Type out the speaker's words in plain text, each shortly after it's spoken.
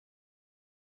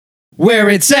where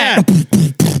it's at.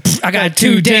 I got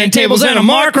 2 Dan tables and a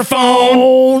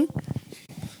microphone.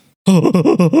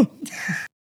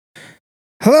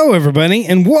 Hello, everybody,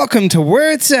 and welcome to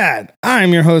Where It's At.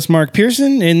 I'm your host, Mark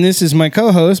Pearson, and this is my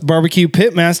co-host, barbecue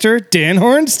pitmaster, Dan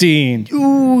Hornstein.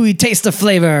 Ooh, taste the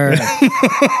flavor.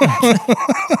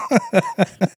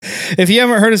 If you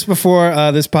haven't heard us before,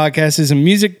 this podcast is a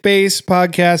music-based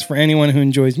podcast for anyone who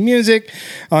enjoys music.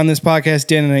 On this podcast,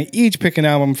 Dan and I each pick an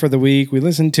album for the week. We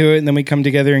listen to it, and then we come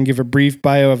together and give a brief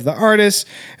bio of the artist,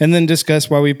 and then discuss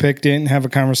why we picked it and have a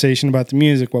conversation about the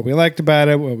music, what we liked about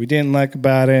it, what we didn't like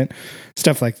about it,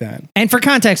 stuff like that. And for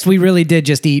context, we really did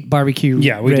just eat barbecue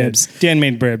ribs. Did. Dan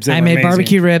made ribs. I made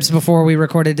barbecue ribs before we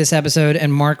recorded this episode,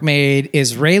 and Mark made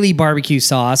Israeli barbecue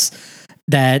sauce.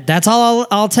 That's all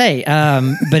I'll say.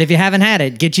 But if you haven't had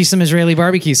it, get you some Israeli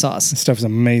barbecue sauce. This stuff's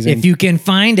amazing. If you can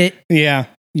find it. Yeah,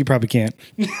 you probably can't.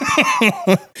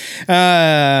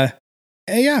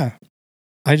 Yeah.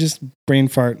 I just brain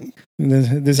fart.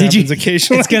 This happens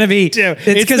occasionally. It's going to be, it's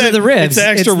because of the ribs. It's the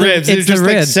extra ribs. It's just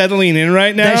like settling in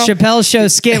right now. That Chappelle Show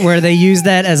skit where they use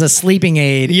that as a sleeping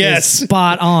aid is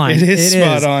spot on. It is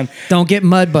spot on. Don't get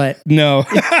mud butt. No.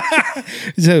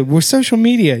 So we're social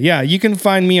media. Yeah, you can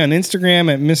find me on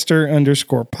Instagram at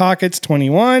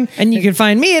Mr_Pockets21. And you can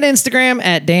find me at Instagram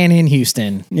at Dan in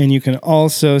Houston. And you can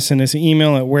also send us an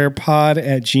email at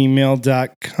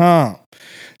wherepod@gmail.com.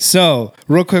 So,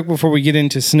 real quick before we get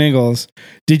into Sniggles,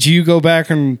 did you go back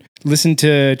and listen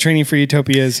to Training for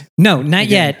Utopia's? No, not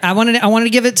yet. I wanted to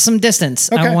give it some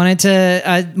distance. Okay. I wanted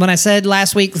to, when I said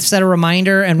last week, set a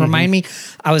reminder and remind me,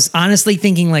 I was honestly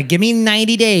thinking like, give me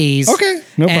 90 days. Okay,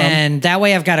 no problem. And that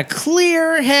way I've got a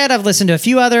clear head. I've listened to a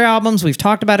few other albums. We've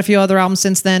talked about a few other albums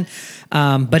since then.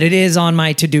 But it is on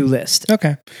my to-do list.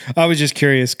 Okay. I was just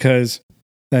curious because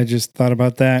I just thought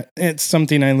about that. It's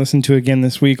something I listened to again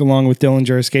this week along with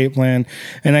Dillinger Escape Plan,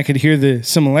 and I could hear the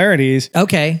similarities.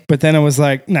 Okay. But then I was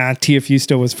like, nah, TFU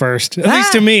still was first, at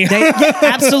least to me.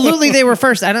 Absolutely, they were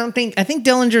first. I think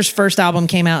Dillinger's first album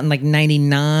came out in like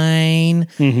 99.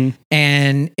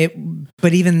 And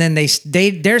but even then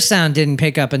their sound didn't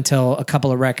pick up until a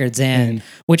couple of records in.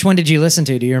 Which one did you listen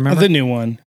to? Do you remember? The new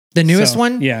one. The newest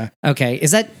one? Yeah. Okay.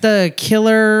 Is that the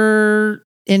Killer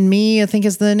in Me, I think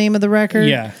is the name of the record?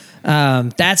 Yeah.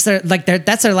 That's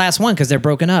their last one because they're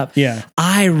broken up. Yeah.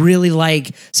 I really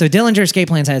so Dillinger Escape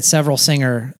Plan's had several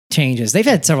singer changes. They've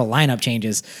had several lineup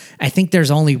changes. I think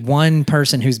there's only one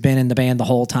person who's been in the band the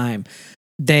whole time.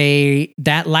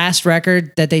 That last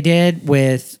record that they did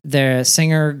with their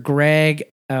singer Greg,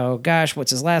 oh gosh, what's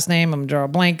his last name? I'm gonna draw a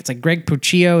blank. It's like Greg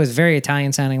Puccio, is very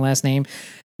Italian sounding last name.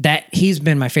 That he's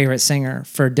been my favorite singer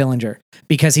for Dillinger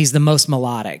because he's the most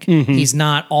melodic. He's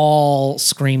not all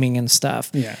screaming and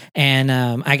stuff. Yeah. And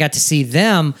I got to see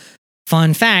them,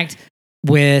 fun fact,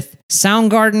 with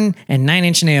Soundgarden and 9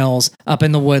 Inch Nails up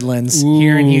in the Woodlands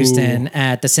here in Houston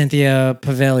at the Cynthia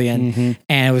Pavilion.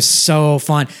 And it was so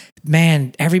fun.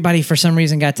 Man, everybody for some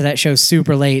reason got to that show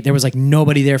super late. There was like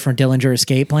nobody there for Dillinger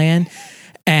Escape Plan.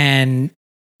 And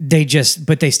they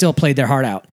still played their heart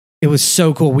out. It was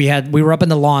so cool. We were up in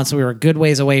the lawn, so we were a good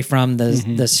ways away from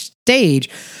the stage.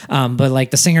 But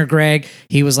like the singer Greg,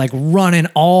 he was like running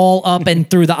all up and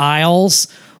through the aisles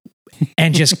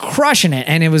and just crushing it.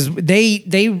 And it was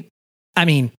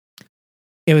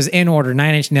it was in order.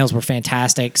 9 Inch Nails were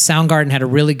fantastic. Soundgarden had a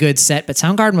really good set, but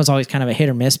Soundgarden was always kind of a hit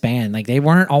or miss band. Like they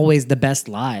weren't always the best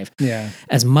live. Yeah.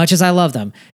 As much as I love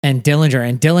them. And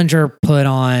Dillinger put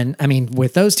on,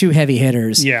 with those two heavy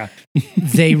hitters,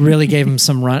 they really gave them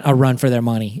a run for their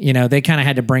money. You know, they kind of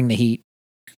had to bring the heat.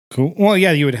 Cool. Well,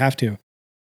 yeah, you would have to.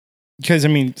 Because,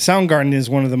 Soundgarden is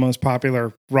one of the most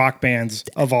popular rock bands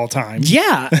of all time.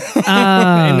 Yeah.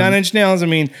 And 9 Inch Nails,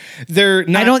 they're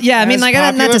not not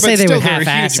to say they would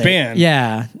half-ass huge band.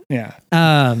 Yeah. Yeah.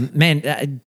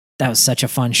 Man, that was such a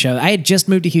fun show. I had just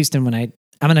moved to Houston when I'm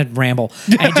going to ramble.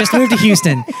 I had just moved to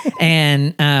Houston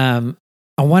and I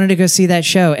wanted to go see that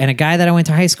show. And a guy that I went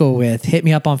to high school with hit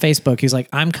me up on Facebook. He was like,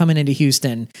 I'm coming into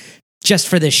Houston just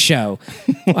for this show.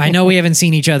 I know we haven't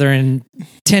seen each other in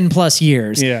 10 plus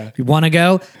years. Yeah. You want to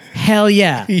go? Hell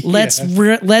yeah. Let's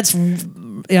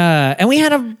and we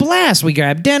had a blast. We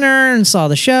grabbed dinner and saw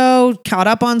the show, caught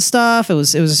up on stuff. It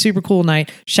was a super cool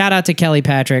night. Shout out to Kelly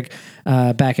Patrick,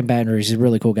 back in Baton Rouge. He's a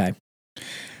really cool guy.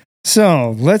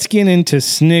 So let's get into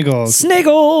Sniggles.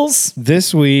 Sniggles!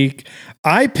 This week,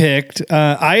 I picked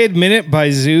I Admit It by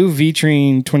Zoo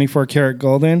featuring 24 Karat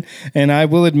Golden, and I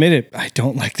will admit it, I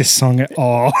don't like this song at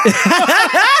all.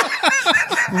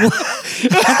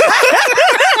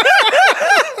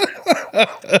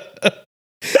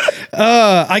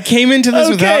 I came into this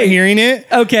without hearing it.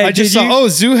 Okay, I just saw,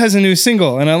 Zoo has a new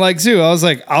single, and I like Zoo. I was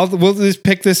like, we'll just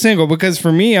pick this single because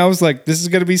for me, I was like, this is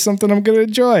going to be something I'm going to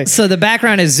enjoy. So the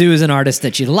background is Zoo is an artist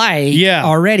that you like. Yeah.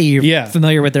 Already you're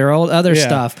familiar with their other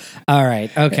stuff. All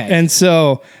right. Okay. And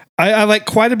so I like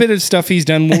quite a bit of stuff he's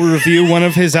done. We'll review one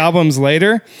of his albums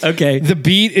later. Okay. The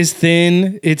beat is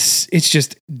thin. It's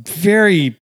just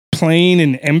very plain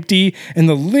and empty, and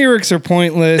the lyrics are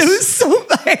pointless. It was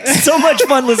so much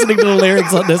fun listening to the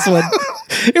lyrics on this one.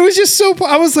 It was just so,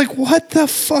 I was like, what the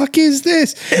fuck is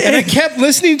this? And I kept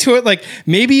listening to it like,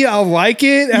 maybe I'll like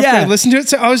it after I listen to it.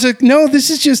 So I was like, no, this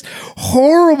is just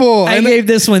horrible. I gave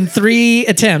this one 3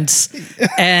 attempts,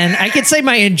 and I could say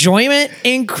my enjoyment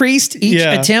increased each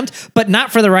attempt, but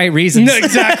not for the right reasons. No,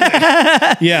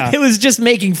 exactly. Yeah. It was just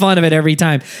making fun of it every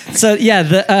time. So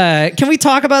yeah, can we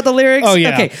talk about the lyrics? Oh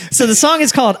yeah. Okay. So the song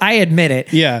is called I Admit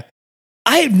It. Yeah.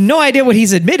 I have no idea what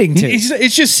he's admitting to.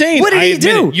 It's just saying. What did he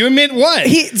do? You admit what?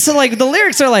 So like the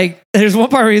lyrics are like, there's one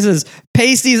part where he says,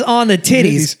 pasties on the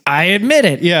titties. I admit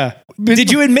it. Yeah.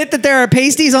 Did you admit that there are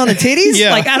pasties on the titties?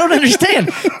 Yeah. Like, I don't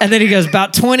understand. And then he goes,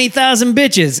 about 20,000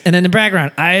 bitches. And in the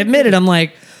background, I admit it. I'm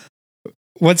like,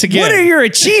 once again, what are your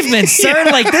achievements, sir?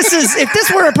 Like, this is, if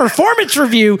this were a performance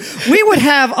review, we would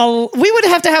have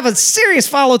to have a serious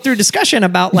follow through discussion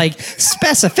about like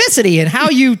specificity and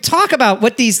how you talk about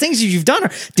what these things you've done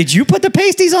are. Did you put the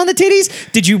pasties on the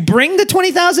titties? Did you bring the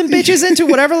 20,000 bitches into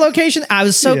whatever location? I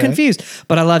was so confused,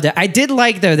 but I loved it. I did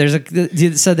like though. There's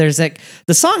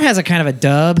the song has a kind of a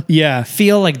dub,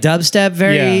 feel like dubstep,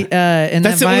 very. And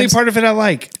that's the only part of it I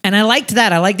like, and I liked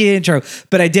that. I liked the intro,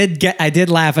 but I did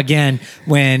laugh again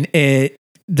when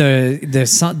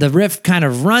the riff kind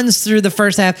of runs through the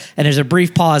first half and there's a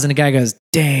brief pause and the guy goes,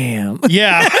 damn.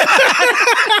 Yeah.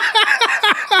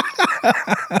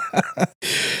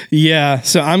 Yeah.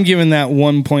 So I'm giving that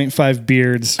 1.5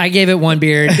 beards. I gave it 1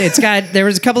 beard. There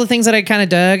was a couple of things that I kind of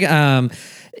dug.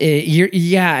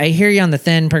 I hear you on the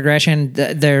thin progression.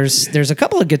 There's a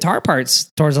couple of guitar parts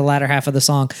towards the latter half of the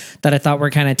song that I thought were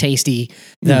kind of tasty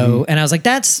though. And I was like,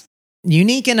 that's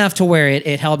unique enough to where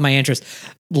it held my interest.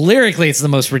 Lyrically, it's the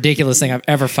most ridiculous thing I've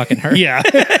ever fucking heard. Yeah.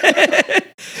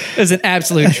 It was an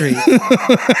absolute treat.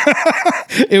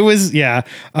 It was,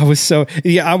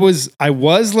 I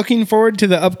was looking forward to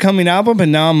the upcoming album, but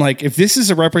now I'm like, if this is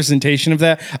a representation of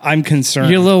that, I'm concerned.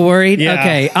 You're a little worried? Yeah.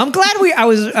 Okay. I'm glad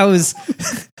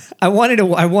I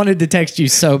wanted to text you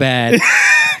so bad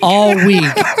all week.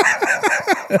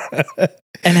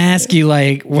 And ask you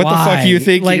like, what why? the fuck are you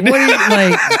thinking? Like, what are you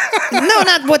like? No,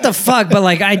 not what the fuck, but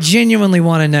like, I genuinely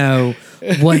want to know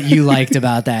what you liked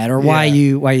about that, or why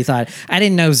you thought. I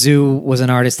didn't know Zoo was an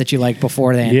artist that you liked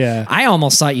before then. Yeah, I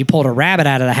almost thought you pulled a rabbit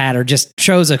out of the hat, or just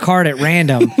chose a card at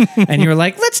random, and you were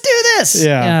like, "Let's do this."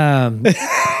 Yeah.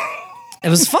 It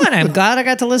was fun. I'm glad I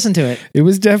got to listen to it. It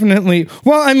was definitely,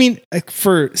 well, I mean,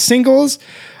 for singles,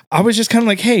 I was just kind of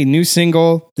like, hey, new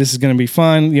single. This is going to be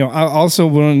fun. You know, I also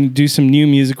want to do some new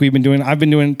music I've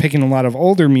been picking a lot of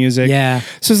older music. Yeah.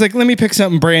 So it's like, let me pick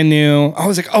something brand new. I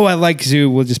was like, oh, I like Zoo.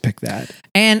 We'll just pick that.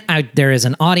 And there is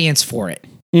an audience for it.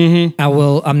 Mm-hmm.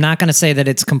 I'm not going to say that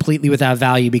it's completely without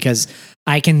value, because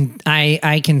I can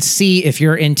see if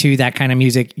you're into that kind of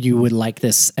music, you would like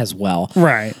this as well.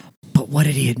 Right. But what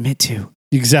did he admit to?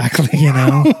 Exactly. You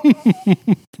know?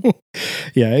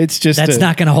 Yeah, it's just... That's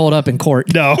not going to hold up in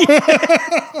court. No.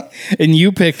 And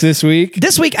you picked this week?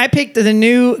 This week, I picked the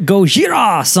new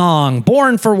Gojira song,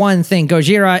 Born for One Thing.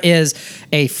 Gojira is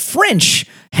a French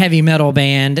heavy metal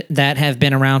band that have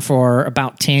been around for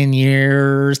about 10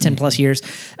 plus years.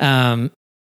 It's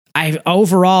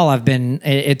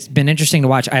been interesting to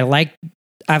watch.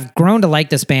 I've grown to like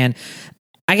this band.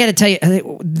 I got to tell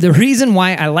you, the reason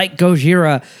why I like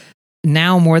Gojira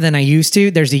now more than I used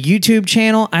to, there's a YouTube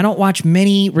channel. I don't watch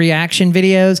many reaction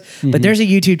videos, but there's a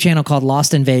YouTube channel called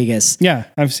Lost in Vegas. Yeah,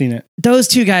 I've seen it. Those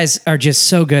two guys are just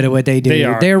so good at what they do. They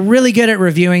are. They're really good at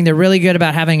reviewing. They're really good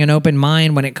about having an open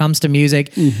mind when it comes to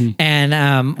music.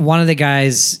 And one of the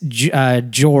guys,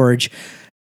 George,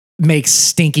 makes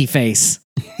stinky face.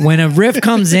 When a riff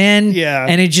comes in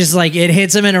and it just like, it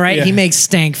hits him in the right, he makes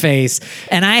stank face.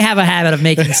 And I have a habit of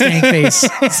making stank face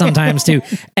sometimes too.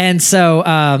 And so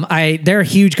they're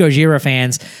huge Gojira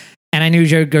fans. And I knew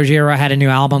Gojira had a new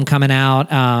album coming out.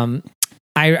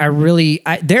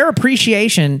 Their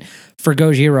appreciation for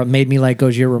Gojira made me like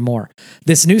Gojira more.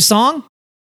 This new song,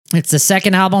 it's the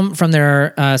second album from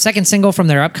their second single from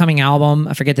their upcoming album.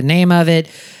 I forget the name of it.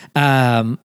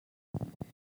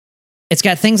 It's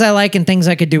got things I like and things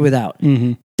I could do without.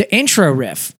 The intro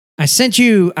riff, I sent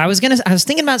you. I was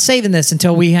thinking about saving this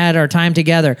until we had our time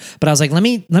together, but I was like, let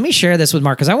me share this with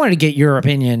Mark because I wanted to get your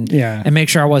opinion, and make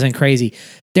sure I wasn't crazy.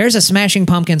 There's a Smashing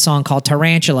Pumpkins song called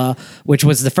Tarantula, which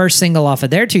was the first single off of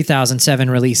their 2007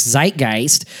 release,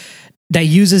 Zeitgeist, that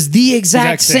uses the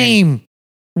exact same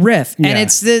riff.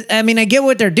 And I get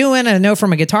what they're doing. I know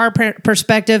from a guitar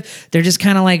perspective, they're just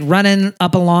kind of like running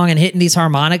up along and hitting these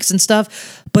harmonics and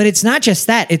stuff. But it's not just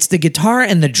that. It's the guitar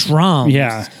and the drums.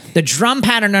 Yeah. The drum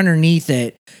pattern underneath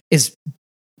it is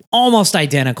almost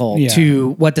identical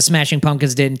to what the Smashing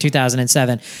Pumpkins did in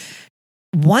 2007.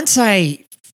 Once I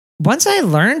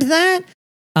learned that,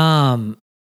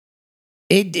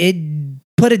 it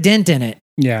put a dent in it.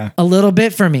 Yeah. A little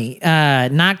bit for me.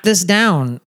 Knocked this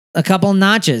down a couple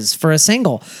notches for a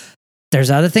single. There's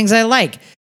other things I like.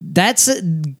 That's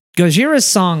Gojira's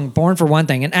song, Born for One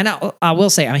Thing. And I will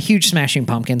say, I'm a huge Smashing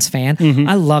Pumpkins fan. Mm-hmm.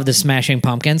 I love the Smashing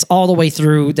Pumpkins all the way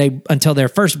through until their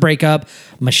first breakup,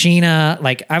 Machina.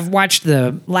 Like, I've watched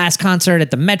the last concert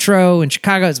at the Metro in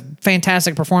Chicago. It's a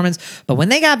fantastic performance. But when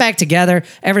they got back together,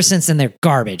 ever since then, they're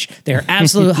garbage. They're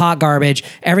absolute hot garbage.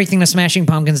 Everything the Smashing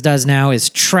Pumpkins does now is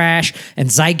trash. And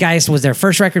Zeitgeist was their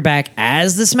first record back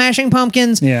as the Smashing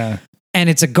Pumpkins. Yeah. And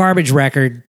it's a garbage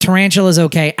record. Tarantula's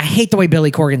okay. I hate the way Billy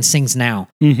Corgan sings now.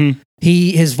 Mm-hmm.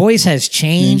 His voice has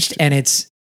changed, and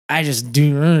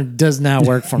does not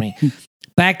work for me.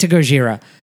 Back to Gojira.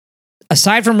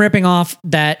 Aside from ripping off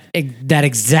that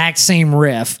exact same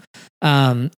riff,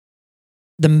 the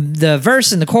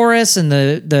verse and the chorus and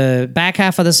the back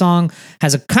half of the song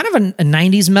has a kind of a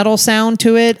 90s metal sound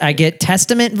to it. I get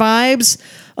Testament vibes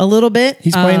a little bit.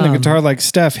 He's playing the guitar like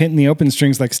Steph, hitting the open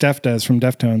strings like Steph does from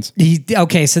Deftones.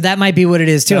 Okay, so that might be what it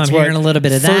is too. I'm hearing a little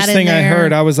bit of that in there. First thing I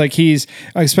heard, I was like, he's,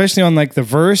 especially on like the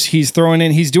verse, he's doing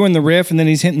the riff and then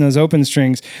he's hitting those open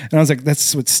strings. And I was like,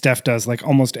 that's what Steph does, like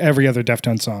almost every other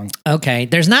Deftones song. Okay,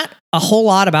 there's not a whole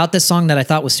lot about this song that I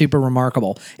thought was super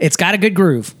remarkable. It's got a good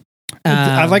groove.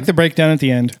 I like the breakdown at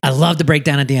the end. I love the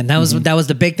breakdown at the end. That was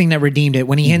the big thing that redeemed it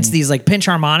when he hits these like pinch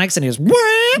harmonics and he goes,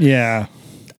 "What?" Yeah.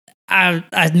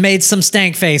 I made some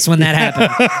stank face when that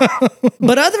happened.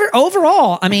 But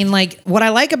overall, I mean, like what I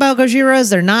like about Gojira is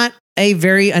they're not a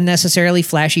very unnecessarily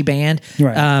flashy band.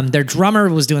 Right. Their drummer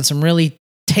was doing some really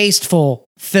tasteful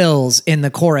fills in the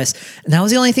chorus. And that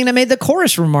was the only thing that made the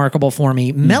chorus remarkable for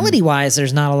me. Melody wise,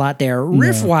 there's not a lot there.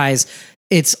 Riff wise,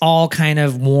 it's all kind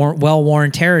of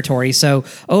well-worn territory. So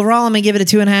overall, I'm gonna give it a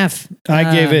 2.5. I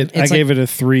gave it a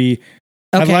 3.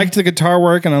 Okay. I liked the guitar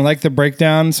work and I liked the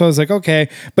breakdown. So I was like, okay,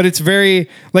 but it's very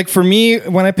like for me,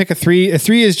 when I pick a 3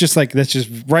 is just like, that's just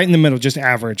right in the middle, just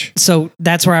average. So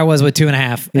that's where I was with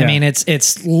 2.5. Yeah. I mean,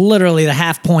 it's literally the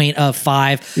half point of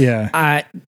 5. Yeah.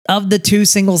 Of the 2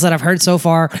 singles that I've heard so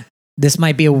far, this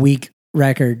might be a weak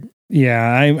record.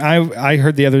 Yeah, I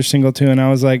heard the other single too, and I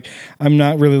was like, I'm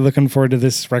not really looking forward to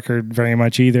this record very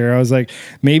much either. I was like,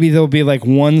 maybe there'll be like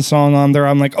one song on there.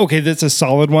 I'm like, okay, that's a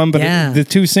solid one, but the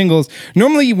 2 singles.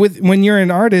 Normally, when you're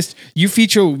an artist, you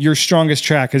feature your strongest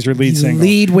track as your lead single.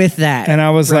 Lead with that, and I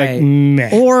was like,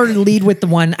 meh. Or lead with the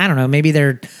one. I don't know. Maybe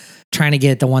they're trying to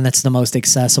get the one that's the most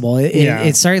accessible.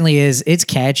 It certainly is. It's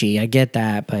catchy. I get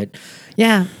that, but.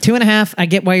 Yeah, 2.5. I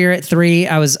get why you're at 3.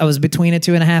 I was between a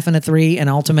 2.5 and a 3, and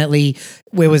ultimately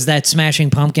it was that Smashing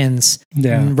Pumpkins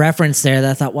reference there that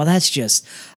I thought, well, that's just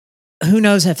who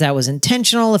knows if that was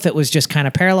intentional, if it was just kind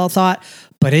of parallel thought,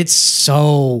 but it's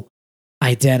so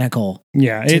identical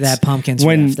to that Pumpkins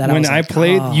riff. That when I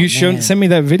played, you sent me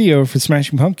that video for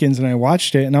Smashing Pumpkins, and I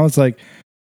watched it, and I was like,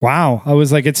 wow. I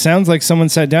was like, it sounds like someone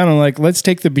sat down and like, let's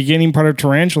take the beginning part of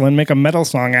Tarantula and make a metal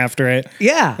song after it.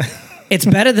 Yeah. It's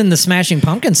better than the Smashing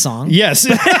Pumpkins song. Yes.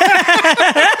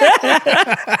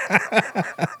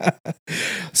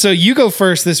 So you go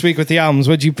first this week with the albums.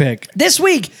 What'd you pick? This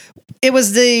week, it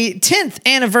was the 10th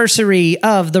anniversary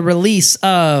of the release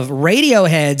of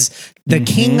Radiohead's The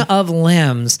King of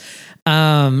Limbs.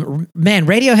 Man,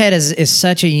 Radiohead is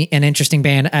such an interesting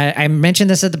band. I mentioned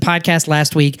this at the podcast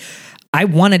last week. I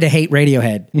wanted to hate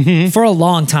Radiohead for a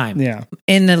long time. Yeah.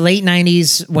 In the late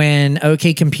 90s when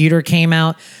OK Computer came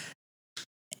out,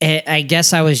 I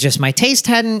guess my taste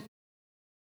hadn't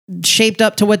shaped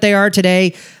up to what they are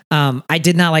today. I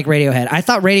did not like Radiohead. I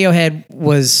thought Radiohead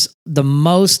was the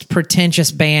most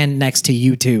pretentious band next to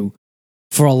U2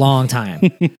 for a long time.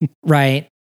 Right?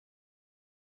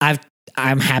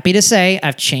 I'm happy to say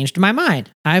I've changed my mind.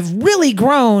 I've really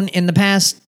grown in the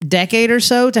past decade or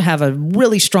so to have a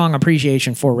really strong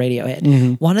appreciation for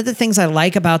Radiohead. One of the things I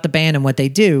like about the band and what they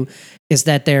do is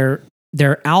that their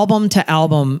album to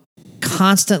album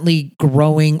constantly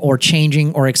growing or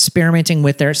changing or experimenting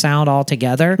with their sound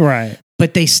altogether. Right.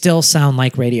 But they still sound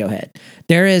like Radiohead.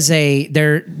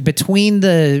 Between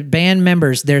the band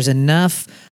members, there's enough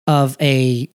of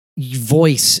a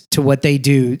voice to what they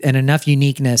do and enough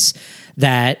uniqueness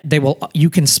that you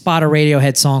can spot a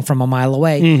Radiohead song from a mile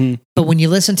away. Mm-hmm. But when you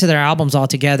listen to their albums all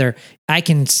together, I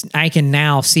can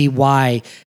now see why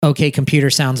OK Computer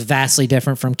sounds vastly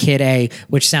different from Kid A,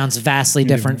 which sounds vastly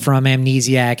different from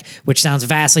Amnesiac, which sounds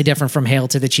vastly different from Hail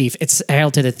to the Chief, it's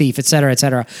Hail to the Thief, et cetera, et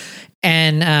cetera.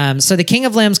 And so The King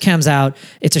of Limbs comes out.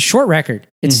 It's a short record.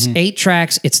 It's 8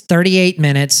 tracks. It's 38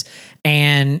 minutes.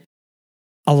 And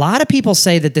a lot of people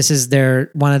say that this is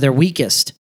one of their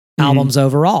weakest albums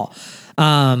overall.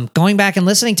 Going back and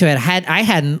listening to it, I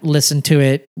hadn't listened to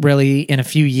it really in a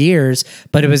few years,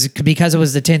 but it was because it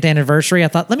was the 10th anniversary. I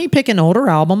thought, let me pick an older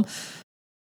album.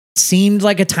 Seemed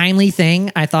like a timely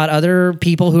thing. I thought other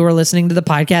people who are listening to the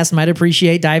podcast might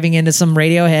appreciate diving into some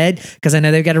Radiohead because I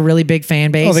know they've got a really big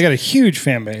fan base. Oh, they got a huge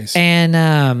fan base. And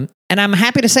I'm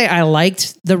happy to say I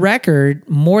liked the record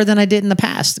more than I did in the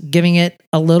past, giving it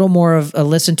a little more of a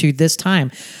listen to this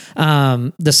time.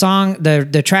 The song,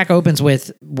 the track opens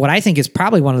with what I think is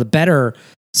probably one of the better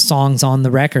songs on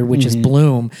the record, which is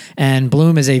Bloom. And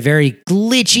Bloom is a very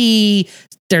glitchy,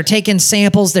 they're taking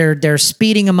samples, they're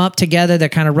speeding them up together, they're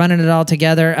kind of running it all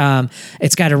together.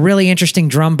 It's got a really interesting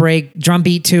drum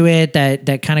beat to it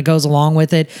that kind of goes along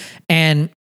with it. And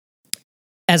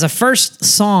as a first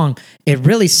song, it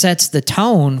really sets the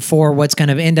tone for what's going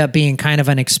to end up being kind of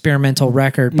an experimental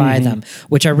record by them,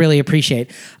 which I really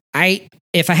appreciate.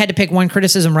 If I had to pick one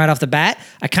criticism right off the bat,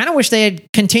 I kind of wish they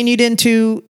had continued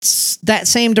into that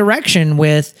same direction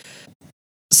with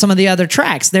some of the other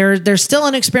tracks. There's still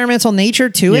an experimental nature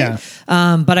to it.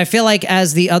 But I feel like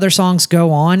as the other songs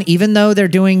go on, even though they're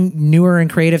doing newer and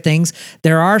creative things,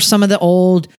 there are some of the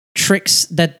old tricks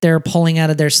that they're pulling out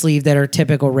of their sleeve that are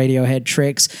typical Radiohead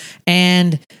tricks.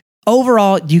 And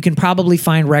overall, you can probably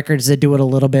find records that do it a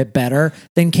little bit better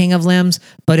than King of Limbs,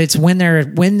 but it's when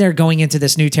they're going into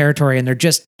this new territory and they're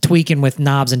just tweaking with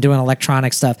knobs and doing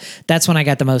electronic stuff. That's when I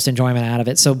got the most enjoyment out of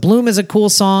it. So Bloom is a cool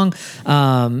song.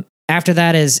 After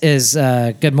that is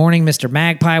Good Morning, Mr.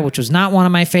 Magpie, which was not one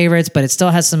of my favorites, but it still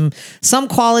has some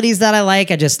qualities that I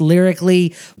like. I just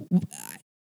lyrically,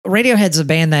 Radiohead's a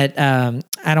band that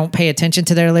I don't pay attention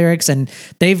to their lyrics, and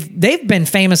they've been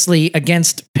famously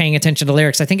against paying attention to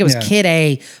lyrics. I think it was Kid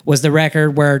A was the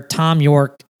record where Tom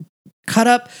York cut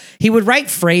up. He would write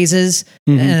phrases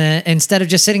instead of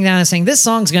just sitting down and saying, this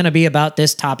song's going to be about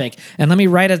this topic. And let me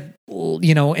write a,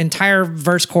 entire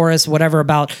verse, chorus, whatever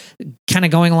about kind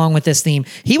of going along with this theme.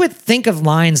 He would think of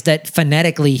lines that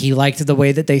phonetically he liked the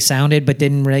way that they sounded, but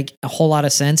didn't make a whole lot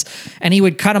of sense. And he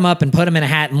would cut them up and put them in a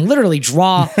hat and literally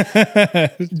draw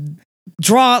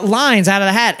lines out of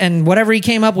the hat, and whatever he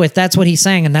came up with, that's what he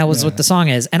sang. And that was what the song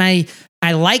is. And I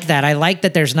like that. I like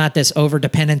that there's not this over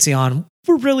dependency on,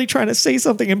 we're really trying to say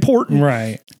something important.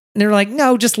 Right. And they're like,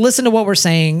 no, just listen to what we're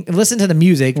saying. Listen to the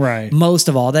music. Right. Most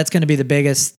of all, that's going to be the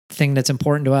biggest thing that's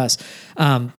important to us.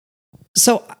 But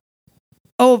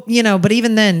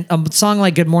even then, a song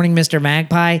like Good Morning, Mr.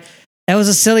 Magpie, that was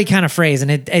a silly kind of phrase.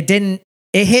 And it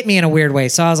hit me in a weird way.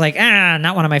 So I was like,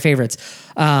 not one of my favorites.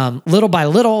 Little by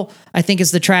Little, I think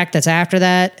is the track that's after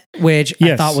that, which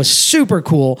I thought was super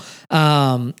cool.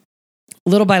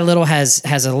 Little by Little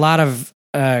has a lot of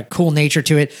cool nature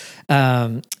to it.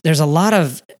 There's a lot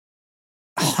of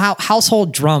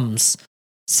household drums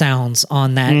sounds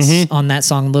on that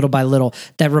song, Little by Little,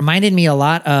 that reminded me a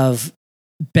lot of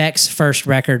Beck's first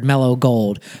record, Mellow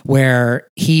Gold, where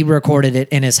he recorded it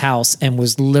in his house and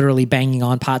was literally banging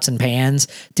on pots and pans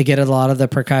to get a lot of the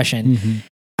percussion.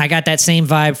 I got that same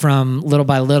vibe from Little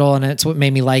by Little, and it's what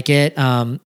made me like it.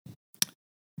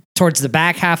 Towards the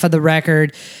back half of the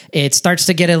record, it starts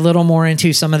to get a little more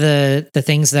into some of the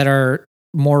things that are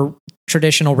more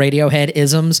traditional Radiohead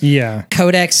isms. Yeah.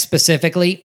 Codex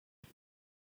specifically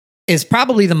is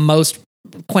probably the most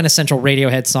quintessential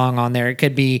Radiohead song on there. It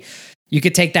could be, you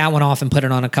could take that one off and put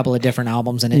it on a couple of different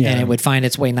albums and it would find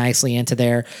its way nicely into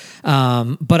there.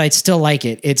 But I'd still like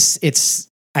it.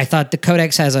 I thought the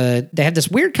Codex they have this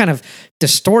weird kind of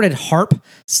distorted harp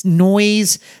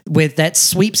noise with that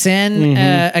sweeps in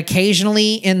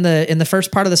occasionally in the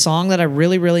first part of the song that I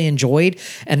really, really enjoyed.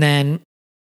 And then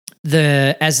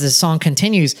as the song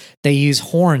continues, they use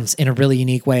horns in a really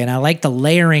unique way. And I like the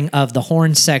layering of the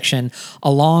horn section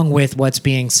along with what's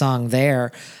being sung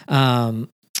there.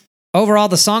 Overall,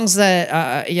 the songs that,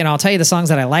 I'll tell you the songs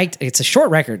that I liked. It's a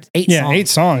short record, 8 songs. 8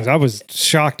 songs. I was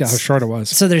shocked at how short it was.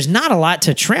 So there's not a lot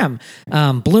to trim.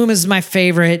 Bloom is my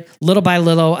favorite. Little by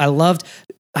Little, I loved.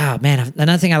 oh man,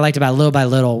 another thing I liked about Little by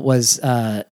Little was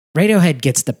Radiohead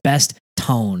gets the best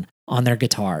tone on their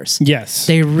guitars. Yes.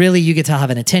 They really, you could tell, have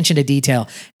an attention to detail.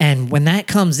 And when that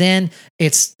comes in,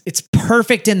 it's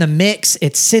perfect in the mix.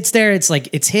 It sits there. It's like,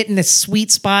 it's hitting this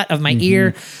sweet spot of my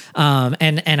ear.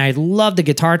 And I love the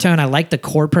guitar tone. I like the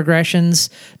chord progressions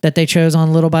that they chose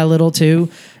on Little by Little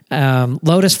too.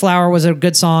 Lotus Flower was a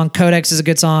good song. Codex is a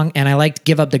good song. And I liked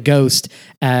Give Up the Ghost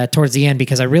towards the end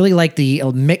because I really like the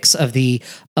mix of the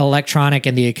electronic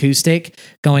and the acoustic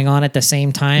going on at the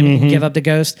same time in Give Up the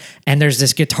Ghost. And there's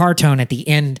this guitar tone at the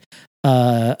end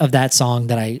of that song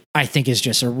that I think is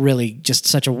just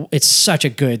it's such a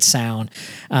good sound.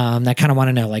 I kind of want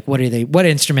to know, like, what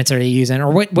instruments are they using, or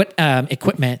what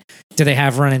equipment do they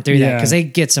have running through that? Because they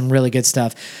get some really good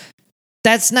stuff.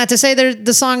 That's not to say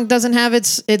the song doesn't have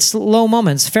its low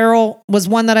moments. Feral was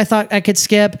one that I thought I could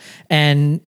skip,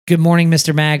 and Good Morning,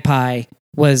 Mr. Magpie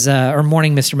was, or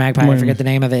Morning, Mr. Magpie. I forget the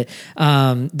name of it.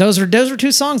 Those were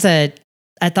two songs that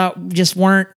I thought just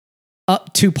weren't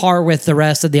up to par with the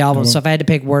rest of the album. So if I had to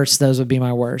pick worst, those would be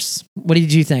my worst. What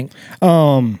did you think?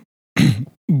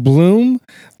 Bloom,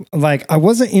 like, I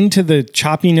wasn't into the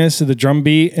choppiness of the drum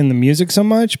beat and the music so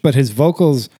much, but his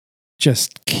vocals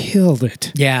just killed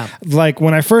it. Yeah. Like,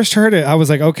 when I first heard it, I was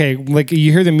like, okay, like,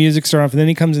 you hear the music start off and then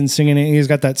he comes in singing it and he's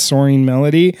got that soaring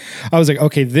melody. I was like,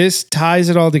 okay, this ties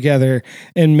it all together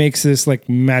and makes this like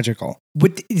magical.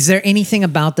 Is there anything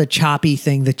about the choppy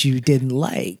thing that you didn't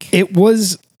like? It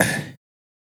was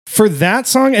for that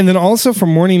song, and then also for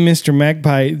Morning Mr.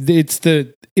 Magpie,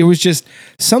 it was just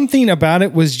something about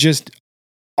it was just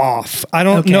off. I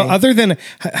don't know other than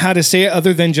how to say it,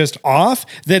 other than just off,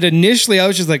 that initially I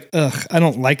was just like, ugh, I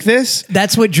don't like this.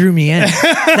 That's what drew me in.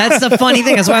 That's the funny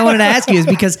thing. That's why I wanted to ask you, is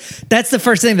because that's the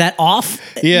first thing, that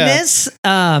offness.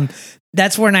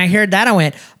 That's when I heard that, I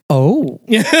went, oh.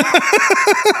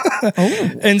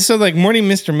 And so, like, Morning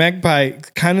Mr. Magpie,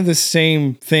 kind of the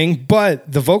same thing, but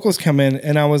the vocals come in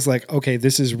and I was like, okay,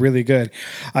 this is really good.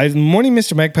 Morning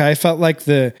Mr. Magpie, I felt like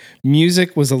the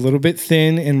music was a little bit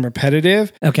thin and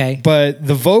repetitive. Okay. But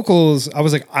the vocals, I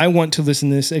was like, I want to listen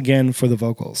to this again for the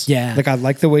vocals. Yeah. Like, I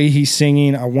like the way he's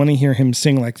singing. I want to hear him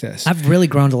sing like this. I've really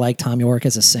grown to like Tom York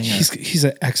as a singer. He's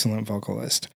an excellent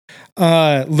vocalist.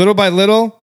 Little by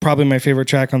Little, probably my favorite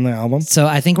track on the album. So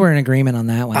I think we're in agreement on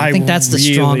that one. I think that's the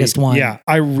strongest one. Yeah,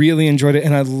 I really enjoyed it,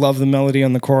 and I love the melody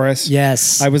on the chorus.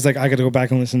 Yes. I was like, I got to go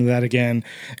back and listen to that again.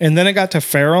 And then I got to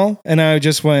Feral, and I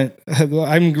just went,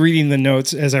 I'm reading the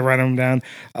notes as I write them down.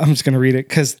 I'm just going to read it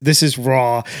because this is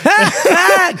raw.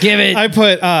 Give it. I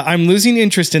put, I'm losing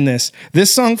interest in this.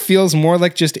 This song feels more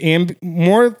like just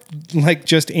ambient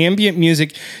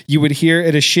music you would hear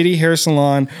at a shitty hair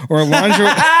salon or a lingerie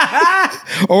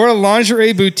or a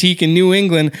lingerie boutique in New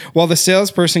England, while the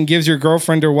salesperson gives your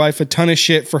girlfriend or wife a ton of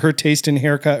shit for her taste in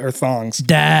haircut or thongs.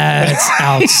 That's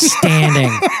outstanding.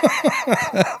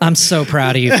 I'm so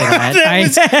proud of you for that. I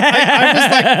was like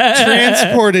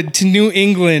transported to New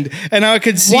England, and I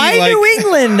could see, why like, New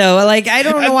England though. Like, I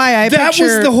don't know why. That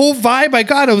was the whole vibe I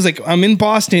got. I was like, I'm in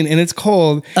Boston and it's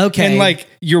cold. Okay, and like,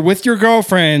 you're with your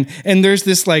girlfriend, and there's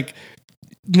this like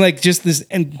just this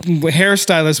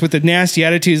hairstylist with a nasty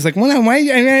attitude. It's like, why?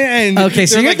 Okay,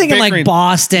 so you're like thinking bickering. like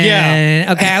Boston.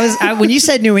 Yeah. Okay, when you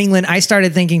said New England, I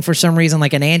started thinking for some reason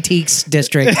like an antiques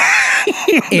district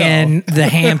in the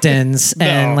Hamptons,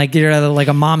 and like you're like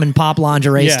a mom and pop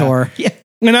lingerie store. Yeah.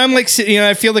 And I'm like,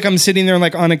 I feel like I'm sitting there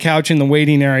like on a couch in the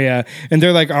waiting area, and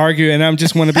they're like arguing, and I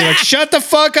just want to be like, shut the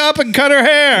fuck up and cut her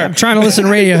hair. I'm trying to listen to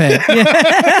Radiohead.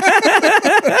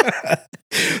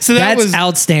 So that's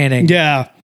outstanding. Yeah.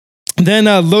 Then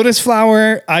Lotus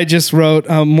Flower, I just wrote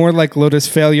more like Lotus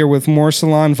Failure with more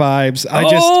salon vibes.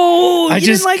 I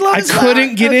didn't like Lotus I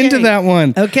couldn't get into that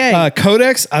one. Okay.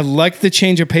 Codex, I liked the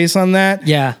change of pace on that.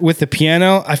 Yeah. With the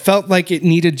piano, I felt like it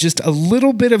needed just a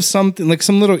little bit of something, like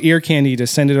some little ear candy to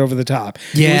send it over the top.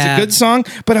 Yeah. It was a good song,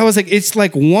 but I was like, it's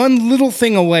like one little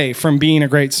thing away from being a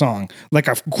great song. Like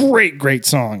a great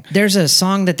song. There's a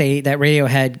song that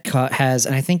Radiohead has,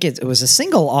 and I think it was a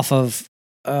single off of.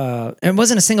 It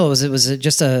wasn't a single. It was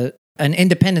just an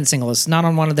independent single. It's not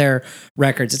on one of their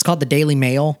records. It's called The Daily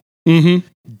Mail. Mm-hmm.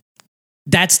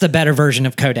 That's the better version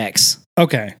of Codex.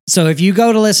 Okay. So if you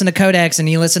go to listen to Codex and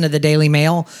you listen to The Daily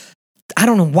Mail, I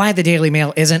don't know why The Daily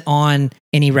Mail isn't on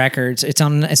any records. It's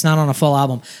not on a full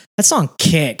album. That song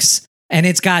kicks, and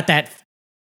it's got that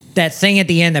thing at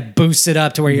the end that boosts it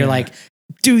up to where you're like,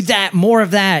 do that, more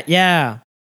of that. Yeah.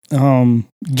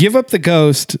 Give Up the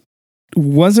Ghost.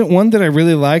 wasn't one that I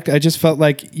really liked. I just felt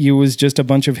like it was just a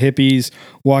bunch of hippies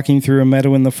walking through a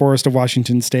meadow in the forest of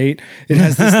Washington State. It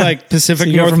has this like Pacific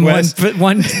So you go from Northwest.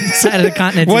 one side of the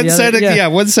continent to One the side other.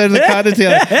 of one side of the continent to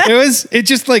the other. It was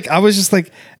just like I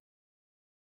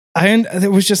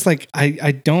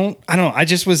don't know.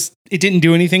 It didn't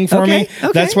do anything for me.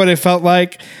 Okay. That's what it felt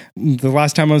like. The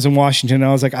last time I was in Washington,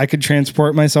 I was like, I could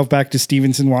transport myself back to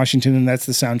Stevenson, Washington, and that's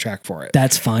the soundtrack for it.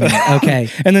 That's funny. Okay.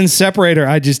 And then Separator,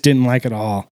 I just didn't like at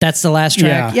all. That's the last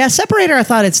track. Yeah, Separator, I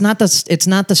thought it's not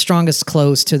the strongest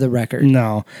close to the record.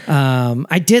 No.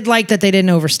 I did like that they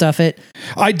didn't overstuff it.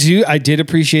 I did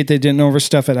appreciate they didn't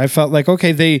overstuff it. I felt like,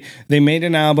 okay, they made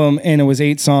an album and it was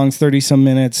 8 songs, 30 some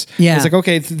minutes. Yeah. It's like,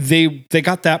 okay, they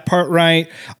got that part right.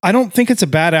 I don't think it's a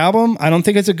bad album. I don't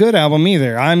think it's a good album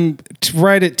either. I'm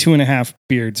right at 2.5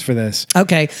 beards for this.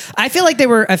 Okay. I feel like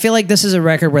this is a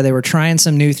record where they were trying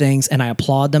some new things, and I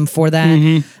applaud them for that.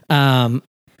 Mm-hmm.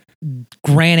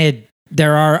 Granted,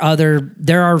 there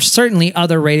are certainly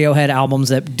other Radiohead albums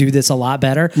that do this a lot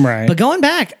better. Right. But going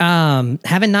back,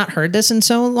 having not heard this in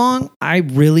so long, I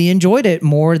really enjoyed it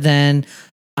more than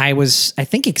I was, I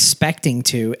think, expecting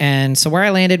to. And so where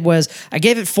I landed was I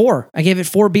gave it 4. I gave it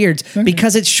 4 beards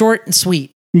because it's short and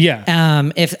sweet.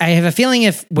 Yeah. If I have a feeling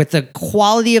if with the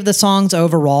quality of the songs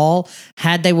overall,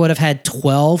 they would have had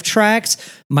 12 tracks,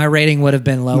 my rating would have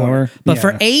been lower. But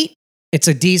for 8, it's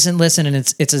a decent listen, and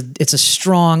it's a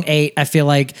strong 8. I feel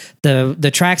like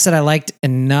the tracks that I liked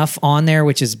enough on there,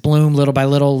 which is Bloom, Little by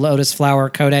Little, Lotus Flower,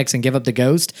 Codex, and Give Up the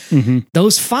Ghost. Mm-hmm.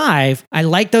 Those 5, I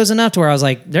like those enough to where I was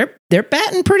like, they're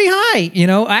batting pretty high,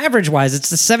 average wise. It's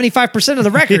the 75% of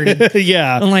the record.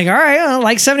 Yeah. I'm like, all right, I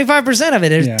like 75% of it.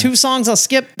 There's 2 songs I'll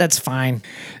skip. That's fine.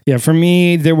 Yeah. For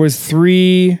me, there was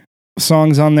 3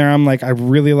 songs on there. I'm like, I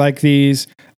really like these.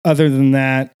 Other than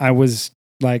that, I was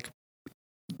like,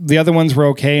 the other ones were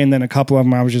okay, and then a couple of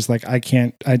them I was just like,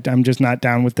 I'm just not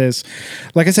down with this.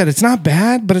 Like I said, it's not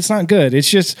bad, but it's not good. It's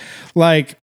just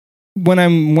like when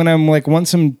I'm like want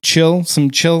some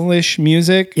chill-ish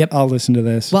music, I'll listen to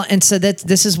this. Well, and so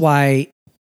this is why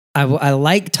I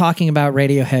like talking about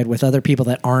Radiohead with other people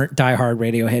that aren't diehard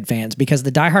Radiohead fans, because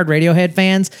the diehard Radiohead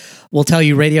fans will tell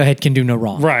you Radiohead can do no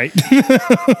wrong. Right.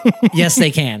 Yes,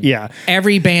 they can. Yeah.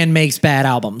 Every band makes bad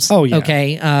albums. Oh, yeah.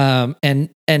 Okay. And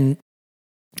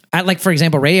I like, for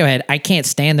example, Radiohead, I can't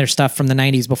stand their stuff from the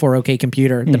 90s before OK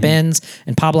Computer. The Bends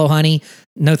and Pablo Honey,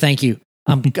 no thank you.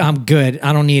 I'm good.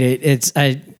 I don't need it.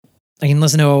 I can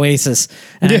listen to Oasis.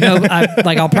 And I know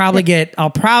I'll probably get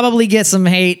some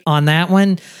hate on that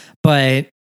one, but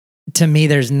to me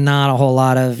there's not a whole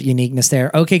lot of uniqueness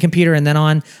there. OK Computer and then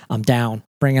on, I'm down.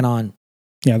 Bring it on.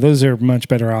 Yeah, those are much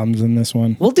better albums than this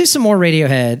one. We'll do some more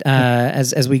Radiohead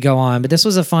as we go on, but this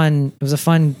was a fun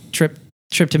trip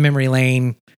to memory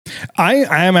lane.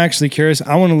 I am actually curious.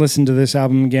 I want to listen to this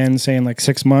album again, say in like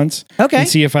 6 months. Okay. And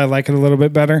see if I like it a little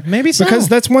bit better. Maybe so. Because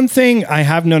that's one thing I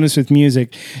have noticed with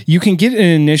music. You can get an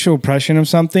initial impression of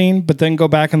something, but then go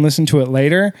back and listen to it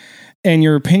later, and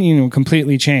your opinion will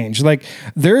completely change. Like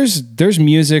there's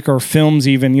music or films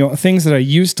even, things that I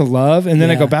used to love, and then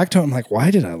I go back to it, I'm like,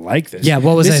 why did I like this? Yeah,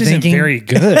 what was I thinking? This isn't very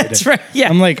good. That's right. Yeah.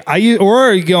 I'm like, I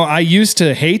used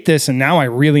to hate this, and now I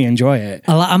really enjoy it.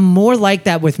 I'm more like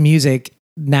that with music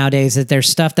nowadays, that there's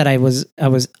stuff that I was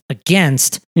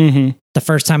against the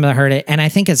first time I heard it, and I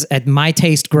think as my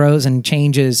taste grows and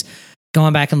changes,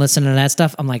 going back and listening to that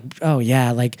stuff, I'm like, oh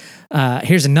yeah, like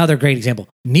here's another great example.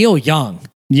 Neil Young.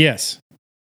 Yes.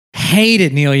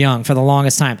 Hated Neil Young for the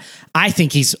longest time. I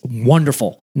think he's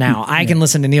wonderful now. I can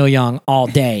listen to Neil Young all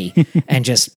day and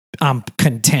I'm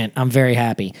content. I'm very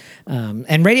happy. And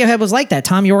Radiohead was like that.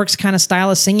 Tom York's kind of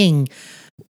style of singing,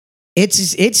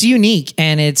 it's unique,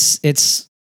 and it's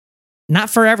not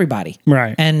for everybody.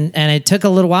 Right. And it took a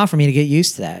little while for me to get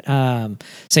used to that.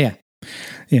 So yeah.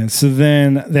 Yeah. So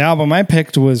then the album I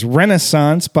picked was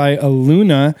Renaissance by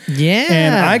Aluna. Yeah.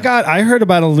 And I heard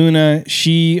about Aluna.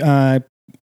 She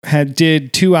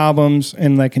did 2 albums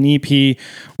and like an EP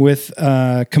with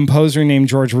a composer named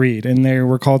George Reed, and they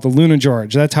were called the Luna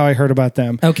George. That's how I heard about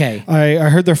them. Okay. I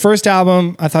heard their first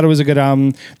album. I thought it was a good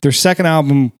album. Their second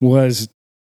album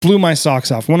blew my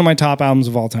socks off. One of my top albums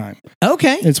of all time.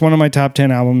 Okay. It's one of my top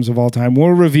 10 albums of all time. We'll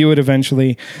review it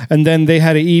eventually. And then they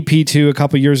had an EP too a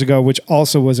couple years ago, which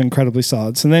also was incredibly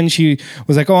solid. So then she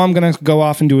was like, oh, I'm going to go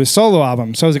off and do a solo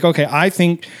album. So I was like, okay, I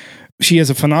think she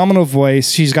has a phenomenal voice.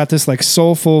 She's got this like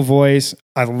soulful voice.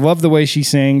 I love the way she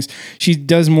sings. She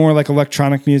does more like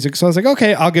electronic music. So I was like,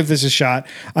 okay, I'll give this a shot.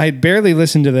 I had barely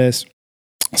listened to this.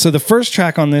 So the first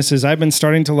track on this is I've been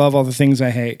starting to love all the things I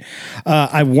hate.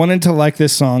 I wanted to like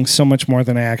this song so much more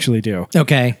than I actually do.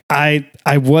 Okay. I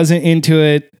wasn't into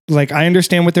it. Like, I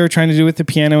understand what they were trying to do with the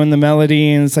piano and the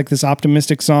melody, and it's like this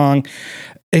optimistic song.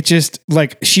 It just,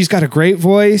 like, she's got a great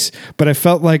voice, but I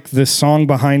felt like the song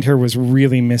behind her was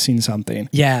really missing something.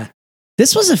 Yeah.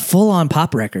 This was a full-on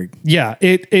pop record. Yeah,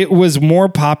 it was more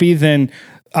poppy than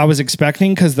I was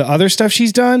expecting, because the other stuff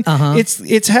she's done,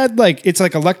 it's had like, it's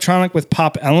like electronic with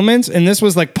pop elements, and this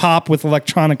was like pop with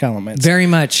electronic elements. Very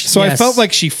much. So I felt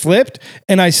like she flipped,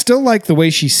 and I still like the way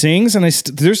she sings, and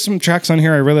there's some tracks on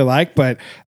here I really like, but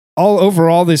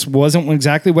overall, this wasn't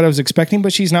exactly what I was expecting.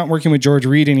 But she's not working with George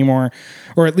Reed anymore,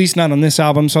 or at least not on this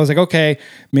album. So I was like, okay,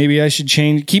 maybe I should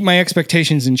keep my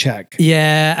expectations in check.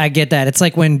 Yeah, I get that. It's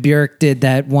like when Björk did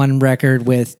that one record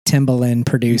with Timbaland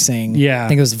producing. Yeah, I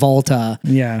think it was Volta.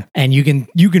 Yeah, and you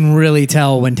can really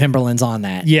tell when Timbaland's on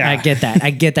that. Yeah, I get that.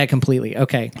 I get that completely.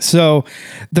 Okay. So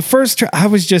the first track,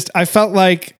 I felt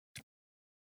like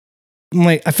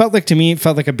to me, it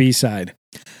felt like a B-side.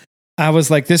 I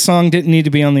was like, this song didn't need to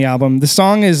be on the album.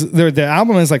 The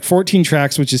album is like 14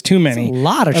 tracks, which is too many. That's a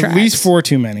lot of tracks. At least 4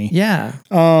 too many. Yeah.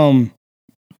 And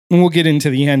we'll get into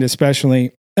the end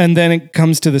especially. And then it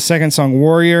comes to the second song,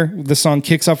 Warrior. The song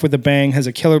kicks off with a bang, has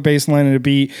a killer bass line and a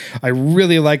beat. I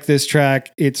really like this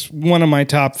track. It's one of my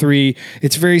top 3.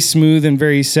 It's very smooth and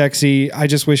very sexy. I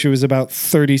just wish it was about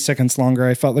 30 seconds longer.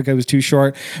 I felt like I was too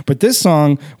short. But this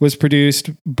song was produced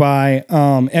by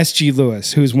S.G.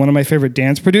 Lewis, who's one of my favorite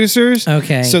dance producers.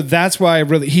 Okay. So that's why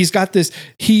he's got this,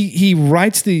 he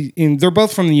writes they're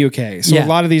both from the UK. So a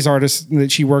lot of these artists that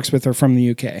she works with are from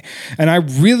the UK. And I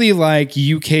really like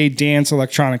UK dance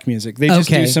electronic music. They just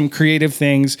do some creative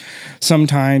things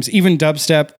sometimes, even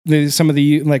dubstep. Some of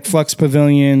the like Flux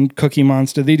Pavilion, Cookie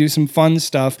Monster, they do some fun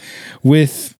stuff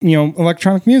with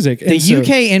electronic music. The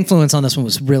UK influence on this one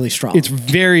was really strong. It's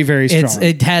very, very strong.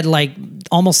 It had like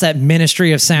almost that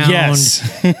Ministry of Sound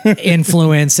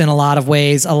influence in a lot of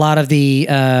ways. A lot of the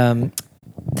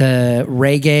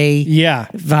reggae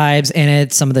vibes in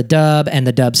it, some of the dub and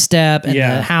the dubstep and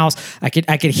the house. I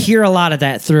could hear a lot of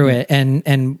that through it,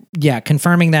 and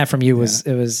confirming that from you was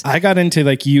it was. I got into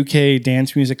like UK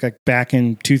dance music like back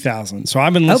in 2000, so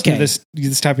I've been listening to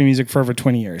this type of music for over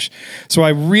 20 years. So I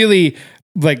really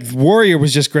like Warrior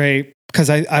was just great. Because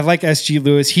I like S.G.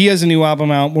 Lewis. He has a new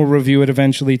album out. We'll review it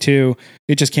eventually too.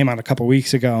 It just came out a couple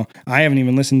weeks ago. I haven't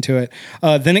even listened to it.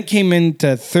 Then it came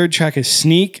into third track is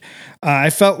Sneak. I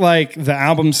felt like the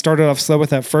album started off slow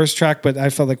with that first track, but I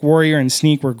felt like Warrior and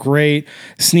Sneak were great.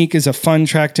 Sneak is a fun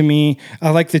track to me. I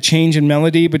like the change in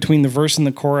melody between the verse and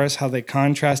the chorus, how they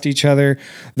contrast each other.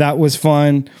 That was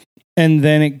fun. And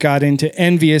then it got into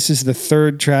Envious is the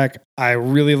third track. I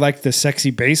really like the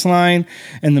sexy bass line,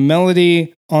 and the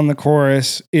melody on the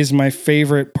chorus is my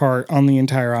favorite part on the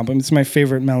entire album. It's my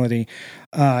favorite melody,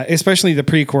 especially the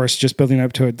pre-chorus, just building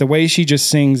up to it. The way she just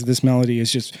sings this melody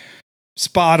is just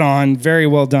spot on, very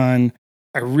well done.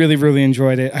 I really, really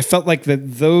enjoyed it. I felt like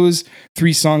those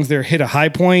 3 songs there hit a high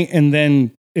point, and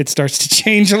then it starts to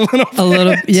change a little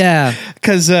bit. Yeah.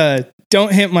 Because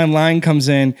Don't Hit My Line comes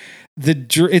in.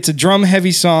 It's a drum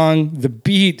heavy song. The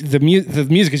beat, the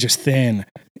music is just thin.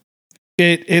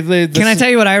 Can I tell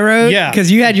you what I wrote? Yeah, because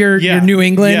you had your New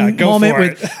England moment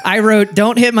with. I wrote,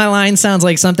 "Don't Hit My Line" sounds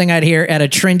like something I'd hear at a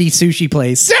trendy sushi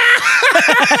place.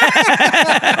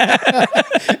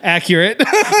 Accurate.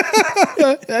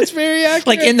 That's very accurate.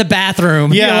 Like in the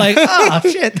bathroom. Yeah. You're like, oh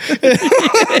shit.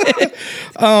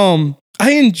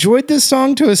 I enjoyed this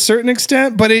song to a certain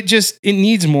extent, but it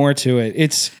needs more to it.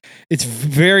 It's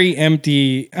very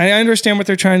empty. I understand what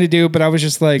they're trying to do, but I was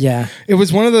just like, it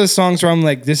was one of those songs where I'm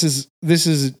like, this is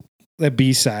a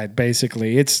B-side,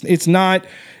 basically. It's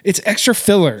extra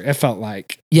filler, it felt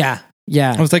like. Yeah.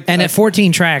 I was like, and at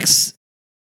 14 tracks,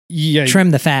 trim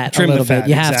the fat a little bit.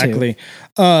 You have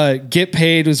to. Get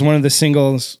Paid was one of the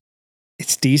singles.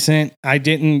 It's decent. I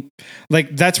didn't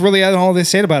like, that's really all they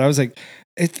said about it. I was like,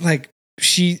 it's like,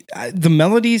 the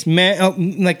melodies,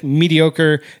 like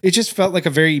mediocre. It just felt like a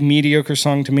very mediocre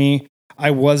song to me. I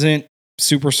wasn't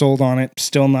super sold on it.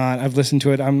 Still not. I've listened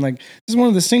to it. I'm like, this is one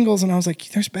of the singles, and I was like,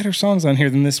 there's better songs on here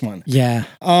than this one. Yeah.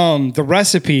 The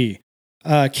Recipe.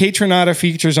 Kate Trinata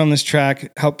features on this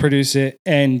track, helped produce it,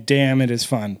 and damn, it is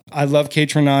fun. I love Kate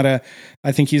Trinata.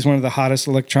 I think he's one of the hottest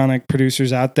electronic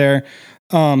producers out there.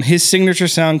 His signature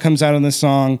sound comes out in this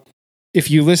song.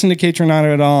 If you listen to Kate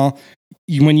Trinata at all,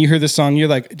 when you hear the song, you're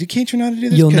like, did Kate Trinata do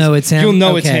this? You'll know it's him. You'll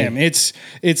know it's him.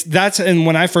 And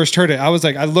when I first heard it, I was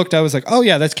like, oh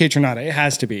yeah, that's Kate Trinata. It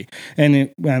has to be. And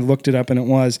I looked it up and it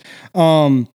was.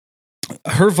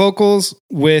 Her vocals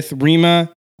with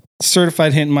Rima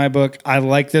certified hit in my book. I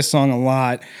like this song a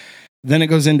lot. Then it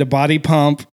goes into Body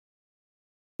Pump.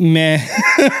 Meh.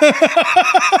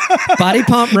 Body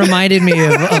Pump reminded me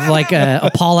of like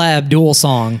a Paula Abdul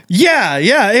song.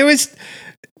 Yeah. It was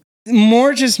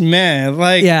more just meh.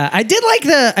 Like, yeah, I did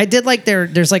like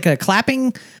there's like a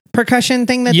clapping percussion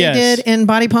thing that they did in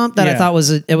Body Pump that I thought was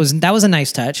a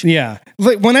nice touch. Yeah.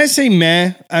 Like when I say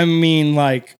meh, I mean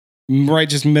like right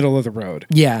just middle of the road.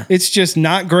 Yeah. It's just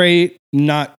not great,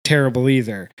 not terrible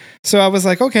either. So I was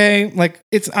like, okay, like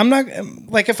I'm not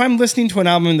like if I'm listening to an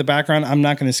album in the background, I'm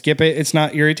not going to skip it. It's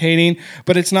not irritating,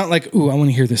 but it's not like, ooh, I want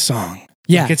to hear this song.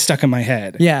 Yeah. Like it's stuck in my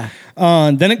head. Yeah.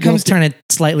 Then it comes to turn it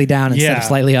slightly down instead of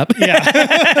slightly up.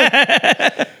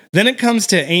 Yeah. Then it comes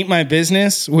to Ain't My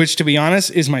Business, which to be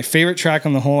honest is my favorite track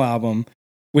on the whole album,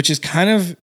 which is kind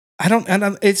of, I don't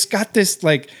it's got this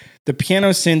like the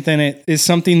piano synth in it is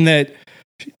something that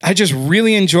I just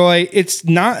really enjoy. It's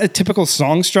not a typical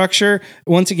song structure.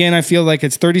 Once again, I feel like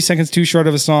it's 30 seconds too short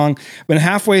of a song, but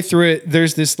halfway through it,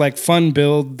 there's this like fun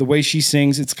build, the way she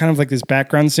sings. It's kind of like this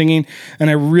background singing,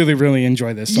 and I really, really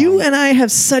enjoy this song. You and I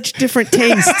have such different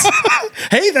tastes.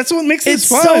 Hey, that's what makes this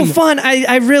fun. It's so fun.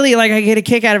 I really like, I get a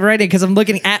kick out of writing because I'm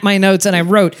looking at my notes and I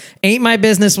wrote, Ain't My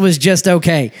Business was just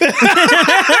okay.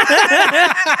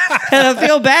 And I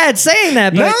feel bad saying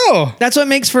that, but no, that's what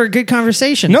makes for a good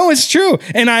conversation. No, it's true.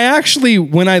 And I actually,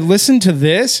 when I listened to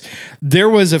this, there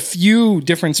was a few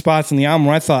different spots in the album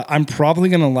where I thought, I'm probably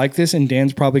going to like this and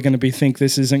Dan's probably going to think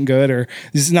this isn't good or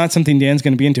this is not something Dan's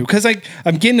going to be into. Because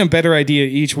I'm getting a better idea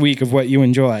each week of what you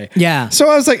enjoy. Yeah. So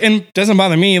I was like, and it doesn't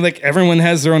bother me. Like everyone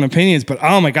has their own opinions, but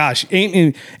oh my gosh,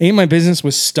 Ain't My Business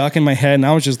was stuck in my head and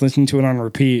I was just listening to it on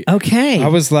repeat. Okay. I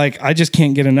was like, I just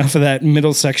can't get enough of that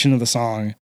middle section of the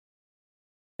song.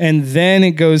 And then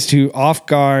it goes to Off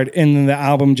Guard, and then the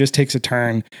album just takes a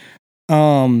turn.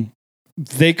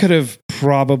 They could have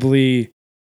probably,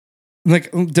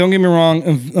 like, don't get me wrong,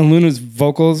 Aluna's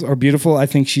vocals are beautiful. I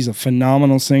think she's a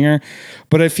phenomenal singer,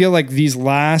 but I feel like these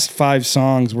last 5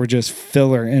 songs were just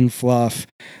filler and fluff.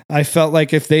 I felt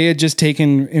like if they had just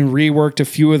taken and reworked a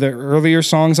few of the earlier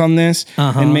songs on this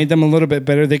and made them a little bit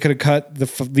better, they could have cut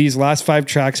these last 5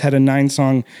 tracks, had a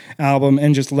 9-song album,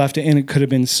 and just left it, and it could have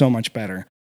been so much better.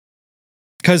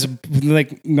 Because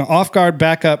like Off Guard,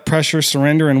 Back Up, Pressure,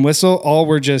 Surrender, and Whistle, all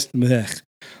were just blech.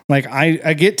 Like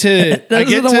I get to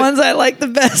those are the ones I like the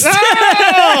best. Oh!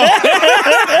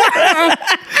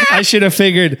 I should have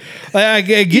figured.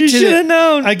 You should have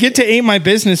known. I get to Ain't My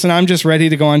Business, and I'm just ready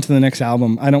to go on to the next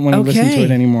album. I don't want to listen to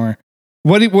it anymore.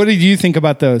 What did you think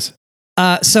about those?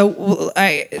 So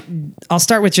I'll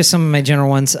start with just some of my general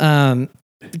ones.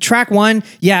 Track 1,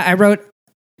 I wrote,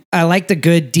 I like the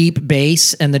good deep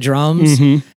bass and the drums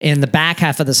in the back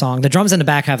half of the song. The drums in the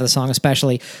back half of the song,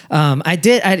 especially. I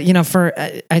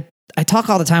talk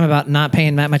all the time about not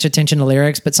paying that much attention to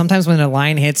lyrics, but sometimes when a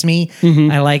line hits me,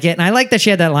 I like it. And I like that she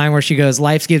had that line where she goes,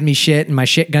 "Life's gives me shit, and my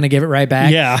shit gonna give it right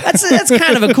back." Yeah, that's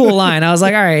kind of a cool line. I was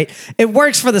like, all right, it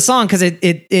works for the song because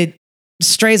it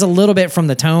strays a little bit from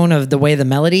the tone of the way the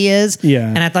melody is. Yeah,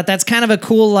 and I thought that's kind of a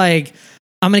cool like,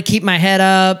 I'm going to keep my head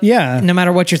up. No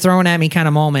matter what you're throwing at me kind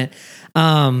of moment.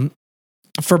 I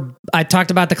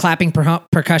talked about the clapping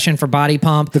percussion for Body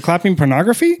Pump. The clapping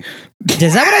pornography?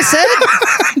 Is that what I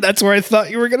said? That's where I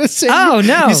thought you were going to say. Oh,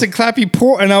 no. You said clappy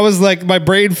porn. And I was like, my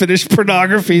brain finished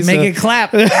pornography. Make it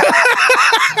clap. And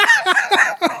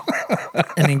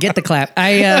then get the clap.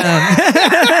 I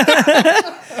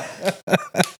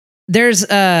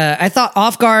thought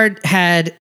Off Guard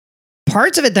had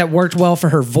parts of it that worked well for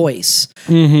her voice.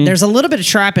 There's a little bit of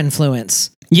trap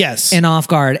influence. Yes. In Off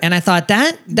Guard. And I thought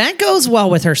that goes well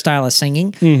with her style of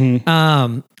singing.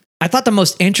 I thought the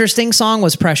most interesting song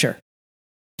was Pressure.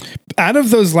 Out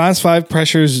of those last 5,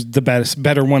 Pressure's the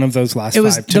better one of those last 5 to me. It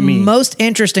was the most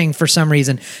interesting for some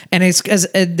reason. And it's because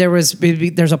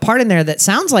there's a part in there that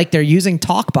sounds like they're using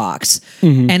TalkBox.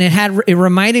 And it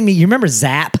reminded me, you remember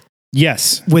Zap?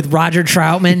 Yes. With Roger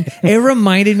Troutman. It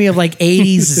reminded me of like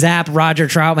 80s Zap Roger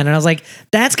Troutman. And I was like,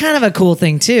 that's kind of a cool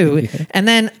thing too. And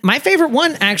then my favorite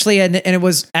one actually, and it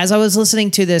was, as I was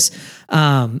listening to this,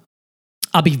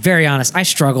 I'll be very honest, I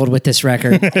struggled with this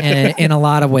record in a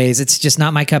lot of ways. It's just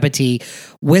not my cup of tea.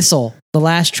 Whistle, the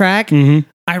last track,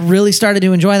 I really started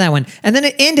to enjoy that one. And then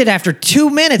it ended after 2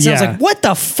 minutes. I was like, what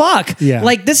the fuck?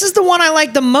 Like, this is the one I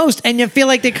like the most. And you feel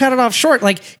like they cut it off short.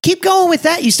 Like, keep going with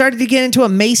that. You started to get into a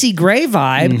Macy Gray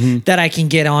vibe that I can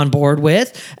get on board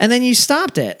with. And then you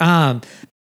stopped it. I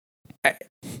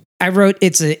wrote,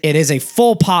 it is a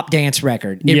full pop dance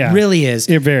record. It really is.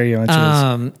 It very much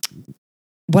is.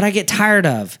 What I get tired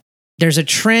of, there's a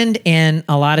trend in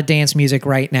a lot of dance music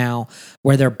right now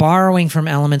where they're borrowing from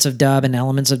elements of dub and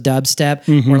elements of dubstep,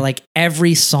 where like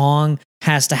every song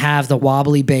has to have the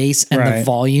wobbly bass and the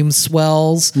volume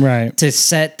swells to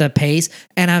set the pace.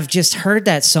 And I've just heard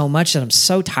that so much that I'm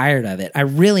so tired of it. I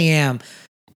really am.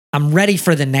 I'm ready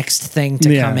for the next thing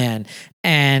to come in.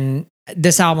 And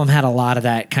this album had a lot of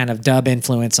that kind of dub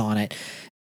influence on it.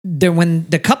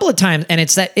 The couple of times, and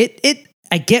it's that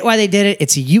I get why they did it.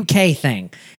 It's a UK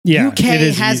thing. Yeah, UK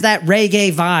has that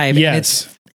reggae vibe. Yes.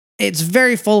 And it's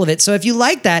very full of it. So if you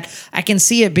like that, I can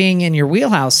see it being in your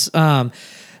wheelhouse.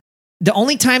 The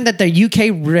only time that the UK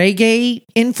reggae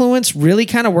influence really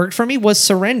kind of worked for me was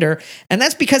Surrender. And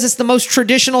that's because it's the most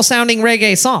traditional sounding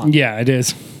reggae song. Yeah, it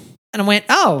is. And I went,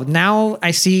 oh, now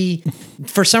I see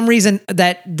for some reason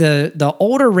that the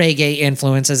older reggae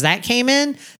influences that came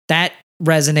in, that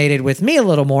resonated with me a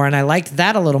little more. And I liked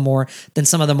that a little more than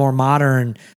some of the more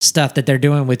modern stuff that they're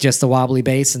doing with just the wobbly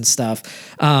bass and stuff.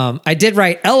 I did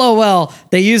write, LOL,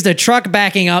 they used a truck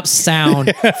backing up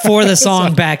sound for the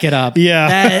song Back It Up.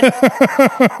 Yeah.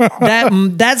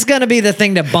 That's going to be the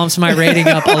thing that bumps my rating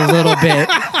up a little bit.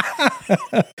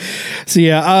 So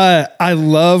yeah, I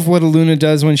love what Aluna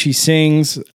does when she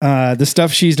sings. The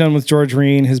stuff she's done with George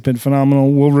Reen has been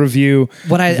phenomenal. We'll review.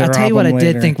 I'll tell you what I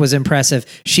did think was impressive.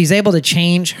 She's able to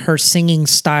change her singing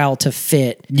style to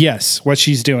fit. Yes, what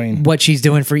she's doing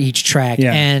For each track,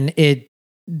 yeah. And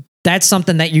that's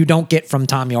something that you don't get from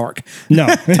Tom York. No,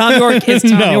 Tom York is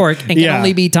Tom York and can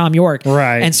only be Tom York,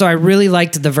 right? And so I really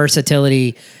liked the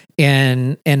versatility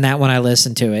in that when I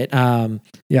listened to it.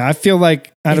 Yeah, I feel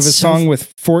like out of a song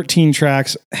with 14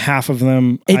 tracks, half of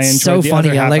them I enjoyed. It's so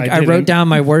funny. I wrote down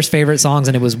my worst favorite songs,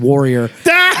 and it was Warrior.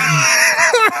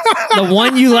 The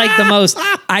one you like the most,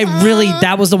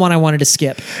 that was the one I wanted to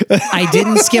skip. I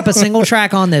didn't skip a single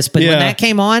track on this, but when that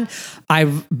came on,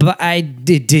 I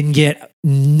didn't get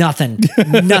nothing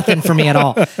for me at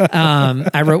all.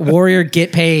 I wrote Warrior,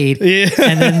 Get Paid,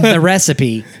 and then The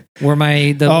Recipe were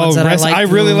the ones that I liked. I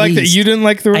really liked that. You didn't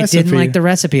like The Recipe. I didn't like The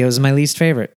Recipe. It was my least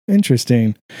favorite.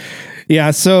 Interesting.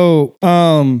 Yeah, so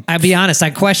I'll be honest,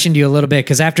 I questioned you a little bit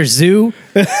because after Zoo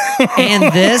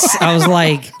and this, I was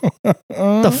like,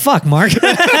 the fuck, Mark?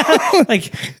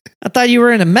 Like, I thought you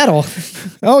were in a metal.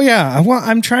 Oh yeah, well,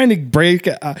 I'm trying to break.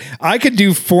 I could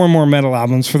do 4 more metal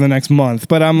albums for the next month,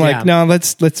 but I'm like, no,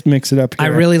 let's mix it up here.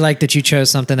 I really like that you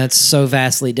chose something that's so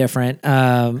vastly different.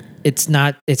 It's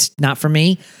not for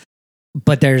me.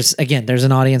 But there's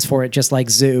an audience for it, just like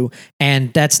Zoo.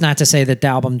 And that's not to say that the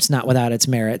album's not without its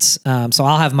merits. So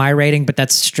I'll have my rating, but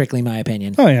that's strictly my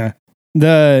opinion. Oh, yeah.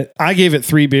 I gave it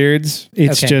 3 beards.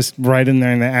 It's just right in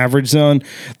there in the average zone.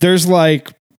 There's like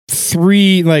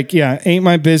 3, Ain't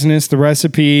My Business, The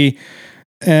Recipe,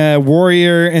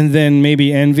 Warrior, and then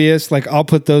maybe Envious. Like I'll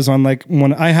put those on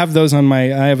when I have those on I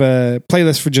have a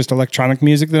playlist for just electronic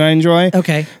music that I enjoy.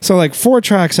 Okay. So like 4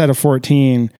 tracks out of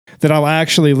 14 that I'll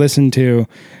actually listen to.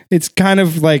 It's kind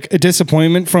of like a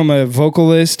disappointment from a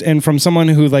vocalist and from someone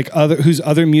who whose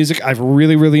other music I've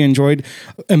really, really enjoyed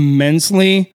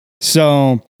immensely.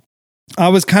 So I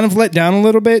was kind of let down a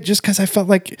little bit just because I felt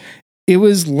like it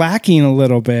was lacking a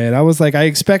little bit. I was like, I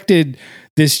expected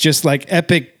this just like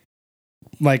epic,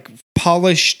 like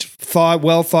polished,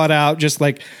 well thought out, just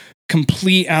like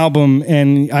complete album.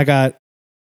 And I got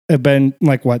been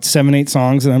 7, 8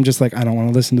 songs. And I'm just like, I don't want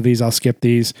to listen to these. I'll skip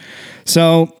these.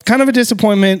 So kind of a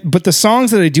disappointment, but the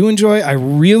songs that I do enjoy, I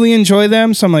really enjoy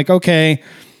them. So I'm like, okay,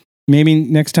 maybe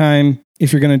next time,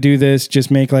 if you're going to do this,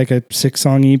 just make like a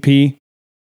 6-song EP,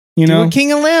 Do a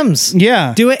King of Limbs.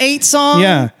 Yeah. Do an 8-song.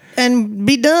 Yeah. And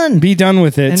be done. Be done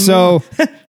with it. So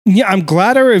yeah, I'm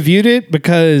glad I reviewed it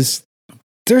because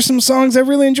there's some songs I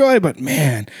really enjoy, but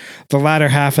man, the latter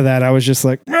half of that, I was just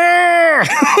like,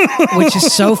 which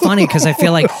is so funny because I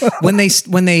feel like when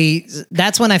they,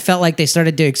 that's when I felt like they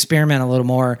started to experiment a little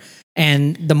more.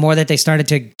 And the more that they started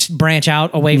to branch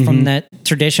out away from that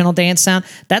traditional dance sound,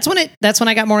 that's when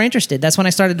I got more interested. That's when I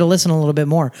started to listen a little bit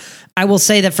more. I will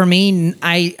say that for me,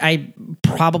 I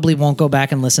probably won't go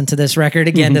back and listen to this record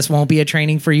again. This won't be a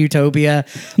Training for Utopia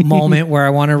moment where I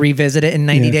want to revisit it in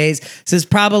 90 days. This is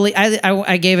probably,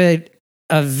 I gave it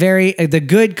the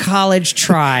good college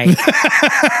try,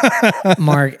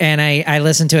 Mark. And I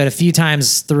listened to it a few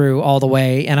times through all the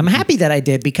way. And I'm happy that I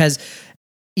did because,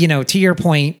 to your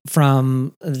point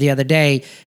from the other day,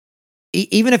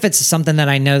 even if it's something that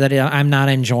I know that I'm not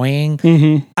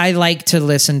enjoying, I like to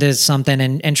listen to something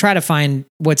and try to find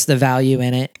what's the value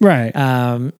in it. Right.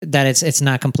 That it's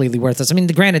not completely worthless. I mean,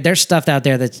 granted, there's stuff out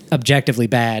there that's objectively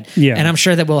bad. Yeah. And I'm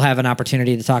sure that we'll have an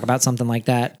opportunity to talk about something like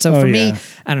that. So for me,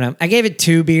 I don't know. I gave it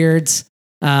 2 beards.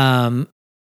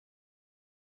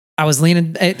 I was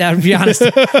leaning, I'll be honest,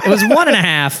 it was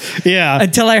 1.5. Yeah.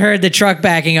 Until I heard the truck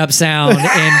backing up sound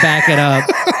and back it up.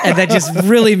 And that just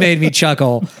really made me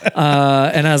chuckle.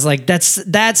 And I was like, that's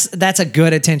a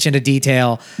good attention to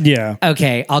detail. Yeah.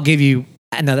 Okay, I'll give you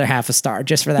another half a star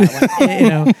just for that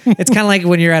one. It's kind of like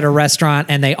when you're at a restaurant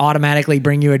and they automatically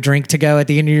bring you a drink to go at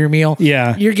the end of your meal.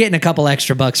 Yeah. You're getting a couple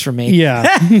extra bucks from me. Yeah.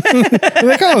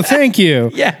 Like, oh, thank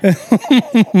you. Yeah.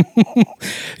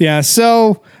 Yeah.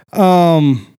 So,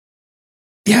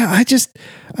 yeah, I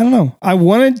don't know. I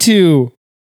wanted to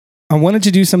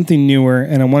do something newer,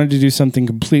 and I wanted to do something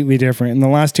completely different. In the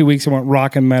last 2 weeks, I went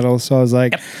rock and metal. So I was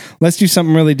like, let's do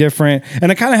something really different.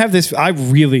 And I kind of have this, I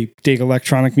really dig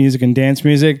electronic music and dance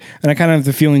music, and I kind of have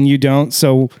the feeling you don't.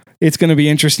 So it's going to be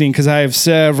interesting because I have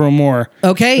several more.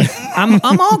 Okay. I'm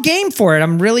all game for it.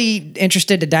 I'm really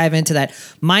interested to dive into that.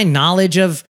 My knowledge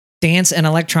of dance and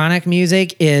electronic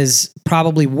music is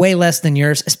probably way less than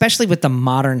yours, especially with the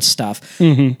modern stuff.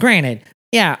 Mm-hmm. Granted,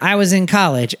 yeah, I was in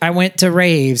college. I went to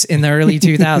raves in the early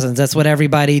 2000s. That's what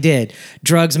everybody did.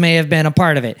 Drugs may have been a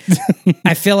part of it.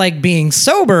 I feel like being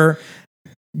sober,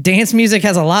 dance music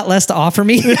has a lot less to offer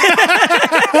me.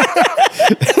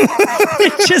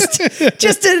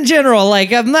 just in general,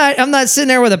 like I'm not sitting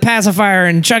there with a pacifier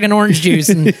and chugging orange juice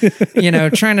and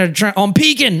I'm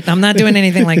peaking. I'm not doing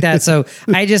anything like that. So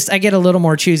I get a little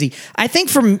more choosy. I think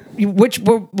from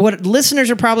what listeners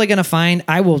are probably going to find,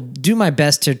 I will do my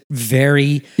best to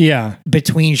vary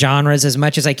between genres as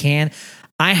much as I can.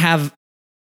 I have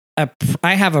a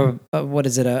what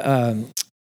is it?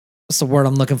 What's the word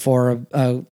I'm looking for?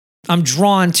 I'm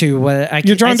drawn to what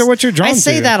you're drawn to what you're drawn to. I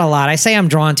say that a lot. I say I'm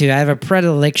drawn to. I have a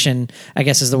predilection, I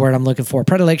guess is the word I'm looking for.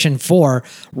 Predilection for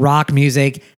rock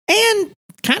music and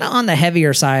kind of on the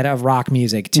heavier side of rock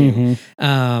music too.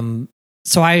 Mm-hmm.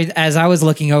 So as I was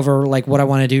looking over like what I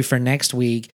want to do for next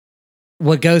week,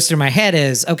 what goes through my head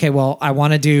is, okay, well, I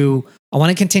want to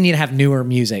continue to have newer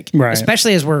music, right?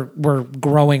 Especially as we're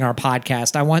growing our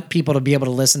podcast. I want people to be able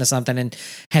to listen to something, and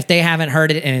if they haven't heard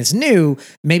it and it's new,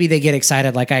 maybe they get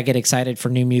excited like I get excited for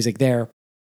new music there.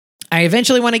 I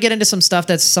eventually want to get into some stuff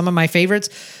that's some of my favorites,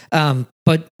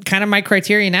 but kind of my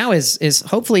criteria now is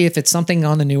hopefully if it's something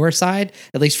on the newer side,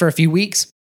 at least for a few weeks.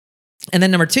 And then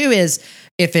number 2 is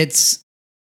if it's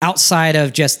outside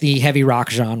of just the heavy rock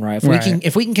genre.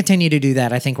 If we can continue to do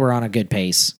that, I think we're on a good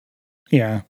pace.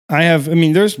 Yeah.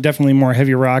 There's definitely more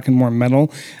heavy rock and more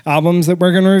metal albums that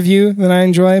we're going to review that I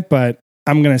enjoy, but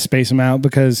I'm going to space them out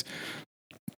because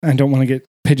I don't want to get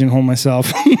pigeonhole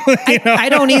myself. I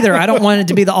don't either. I don't want it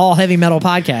to be the all heavy metal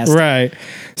podcast. Right.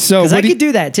 So I could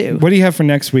do that too. What do you have for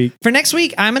next week? For next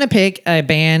week, I'm going to pick a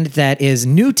band that is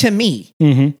new to me.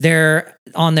 Mm-hmm. They're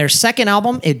on their second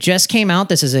album. It just came out.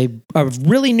 This is a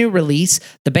really new release.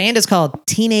 The band is called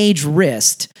Teenage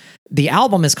Wrist. The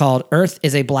album is called Earth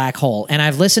is a Black Hole. And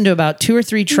I've listened to about 2 or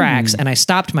 3 tracks and I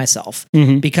stopped myself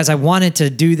because I wanted to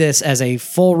do this as a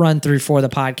full run through for the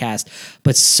podcast.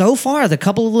 But so far, the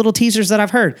couple of little teasers that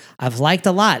I've heard, I've liked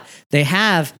a lot. They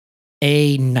have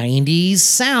a 90s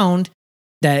sound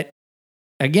that,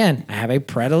 again, I have a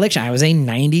predilection. I was a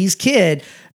 90s kid.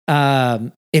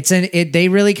 They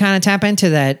really kind of tap into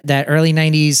that early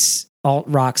 90s alt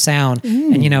rock sound.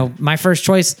 And my first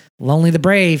choice, Lonely the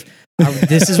Brave.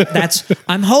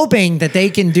 I'm hoping that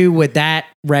they can do what that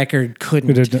record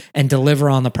couldn't and deliver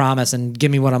on the promise and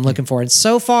give me what I'm looking for. And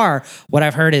so far, what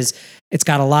I've heard is it's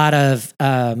got a lot of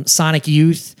Sonic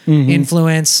Youth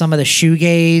influence, some of the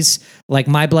shoegaze, like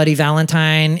My Bloody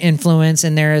Valentine influence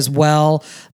in there as well.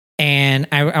 And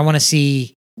I want to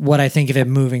see what I think of it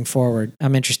moving forward.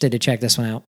 I'm interested to check this one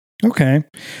out. Okay.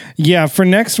 Yeah, for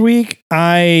next week,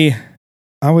 I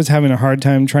was having a hard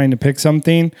time trying to pick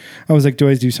something. I was like, do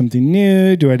I do something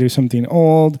new? Do I do something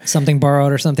old? Something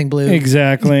borrowed or something blue?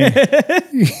 Exactly.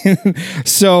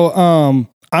 So I'm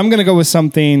going to go with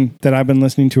something that I've been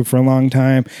listening to for a long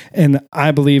time. And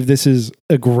I believe this is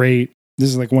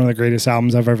like one of the greatest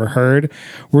albums I've ever heard.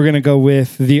 We're going to go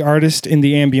with The Artist in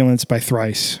the Ambulance by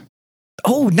Thrice.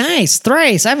 Oh, nice.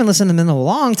 Thrice. I haven't listened to them in a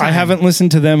long time. I haven't listened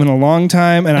to them in a long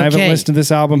time. And I haven't listened to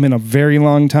this album in a very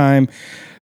long time.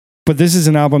 But this is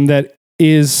an album that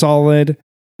is solid.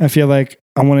 I feel like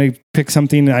I want to pick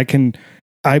something that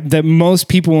that most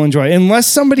people will enjoy. Unless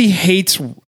somebody hates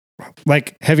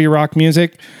like heavy rock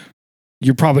music,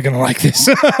 you're probably going to like this.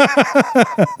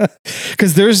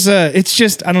 Because there's, it's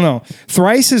just, I don't know.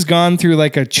 Thrice has gone through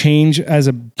like a change as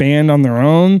a band on their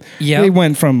own. Yeah. They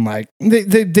went from like,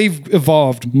 they've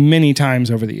evolved many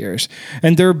times over the years.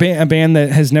 And they're a band that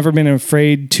has never been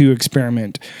afraid to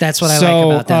experiment. That's what I like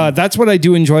about them. That's what I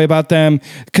do enjoy about them,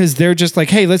 because they're just like,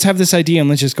 hey, let's have this idea and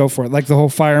let's just go for it. Like the whole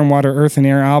Fire and Water, Earth and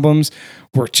Air albums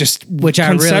were just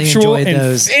conceptual and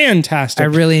those. Fantastic. I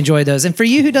really enjoyed those. And for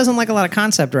you who doesn't like a lot of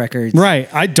concept records.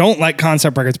 Right. I don't like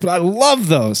concept records, but I love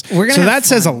those. So that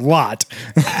says a lot.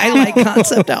 I like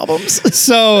concept albums.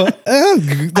 So I like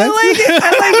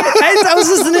it. I was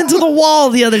listening to The Wall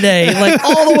the other day, like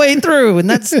all the way through, and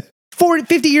that's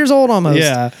 50 years old almost.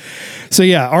 Yeah. So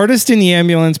yeah, Artist in the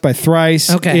Ambulance by Thrice.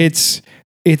 Okay. It's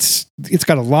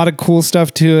got a lot of cool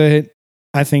stuff to it.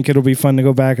 I think it'll be fun to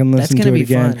go back and listen to it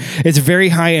again. Fun. It's very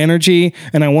high energy,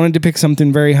 and I wanted to pick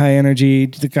something very high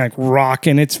energy, like rock,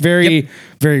 and it's very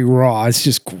raw. It's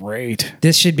just great.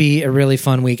 This should be a really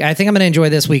fun week. I think I'm going to enjoy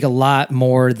this week a lot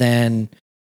more than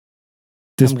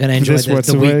I'm going to enjoy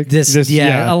the week.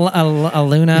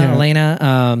 Aluna,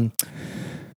 Elena.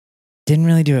 Didn't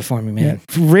really do it for me, man. Yeah.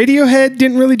 Radiohead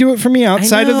didn't really do it for me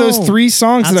outside of those 3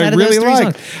 songs that I really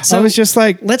liked. So I was just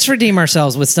like, let's redeem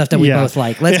ourselves with stuff that we both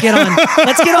like. Let's get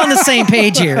on the same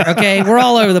page here. Okay. We're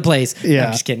all over the place. Yeah.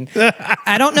 I'm just kidding.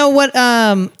 I don't know what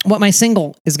my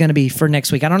single is going to be for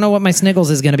next week. I don't know what my sniggles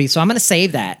is going to be. So I'm going to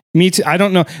save that. Me too. I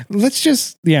don't know. Let's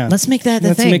make that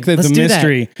the thing. Let's make that the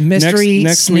mystery. Mystery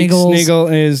next sniggles. Week's sniggle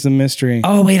is the mystery.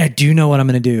 Oh wait, I do know what I'm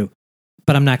going to do,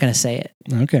 but I'm not going to say it.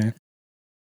 Okay.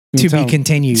 To be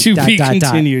continued.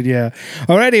 Continued, yeah.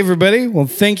 All right, everybody. Well,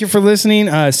 thank you for listening.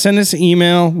 Send us an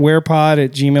email,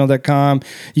 wherepod@gmail.com.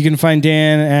 You can find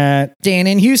Dan at Dan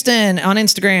in Houston on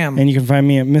Instagram. And you can find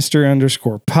me at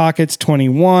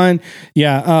Mr_Pockets21.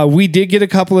 Yeah, we did get a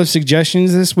couple of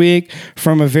suggestions this week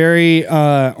from a very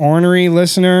ornery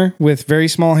listener with very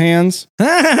small hands.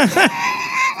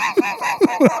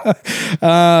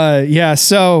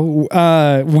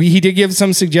 He did give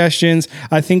some suggestions.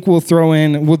 I think we'll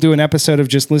do an episode of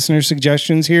just listener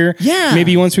suggestions here. Yeah.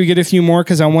 Maybe once we get a few more,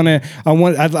 because I want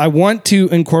to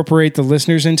incorporate the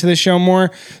listeners into the show more.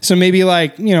 So maybe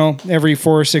every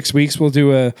 4 or 6 weeks we'll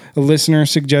do a listener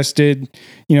suggested,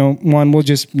 one. We'll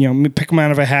just, pick them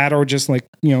out of a hat or just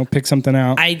pick something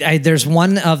out. There's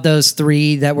one of those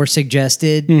 3 that were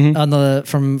suggested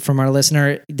from our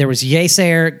listener. There was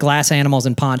Yesayer, Glass Animals,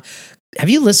 and Pond. Have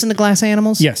you listened to Glass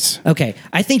Animals? Yes. Okay.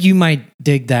 I think you might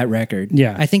dig that record.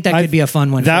 Yeah. I think that could be a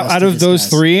fun one. Out of those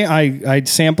 3, I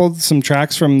sampled some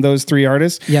tracks from those 3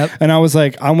 artists. Yep. And I was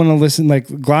like, I want to listen,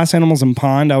 Glass Animals and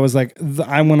Pond. I was like,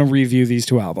 I want to review these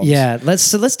 2 albums. Yeah.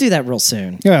 Let's do that real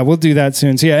soon. Yeah, we'll do that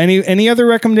soon. So yeah, any other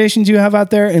recommendations you have out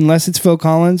there? Unless it's Phil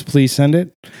Collins, please send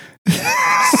it.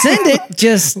 Send it.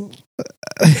 Just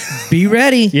be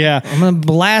ready. Yeah. I'm going to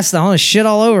blast. I'm going to shit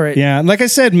all over it. Yeah. Like I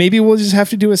said, maybe we'll just have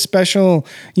to do a special,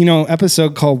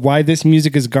 episode called Why This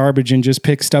Music is Garbage and just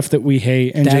pick stuff that we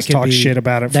hate and just talk shit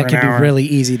about it for an hour. That could be really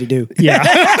easy to do. Yeah.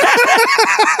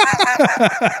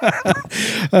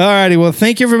 All righty. Well,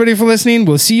 thank you everybody for listening.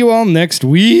 We'll see you all next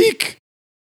week.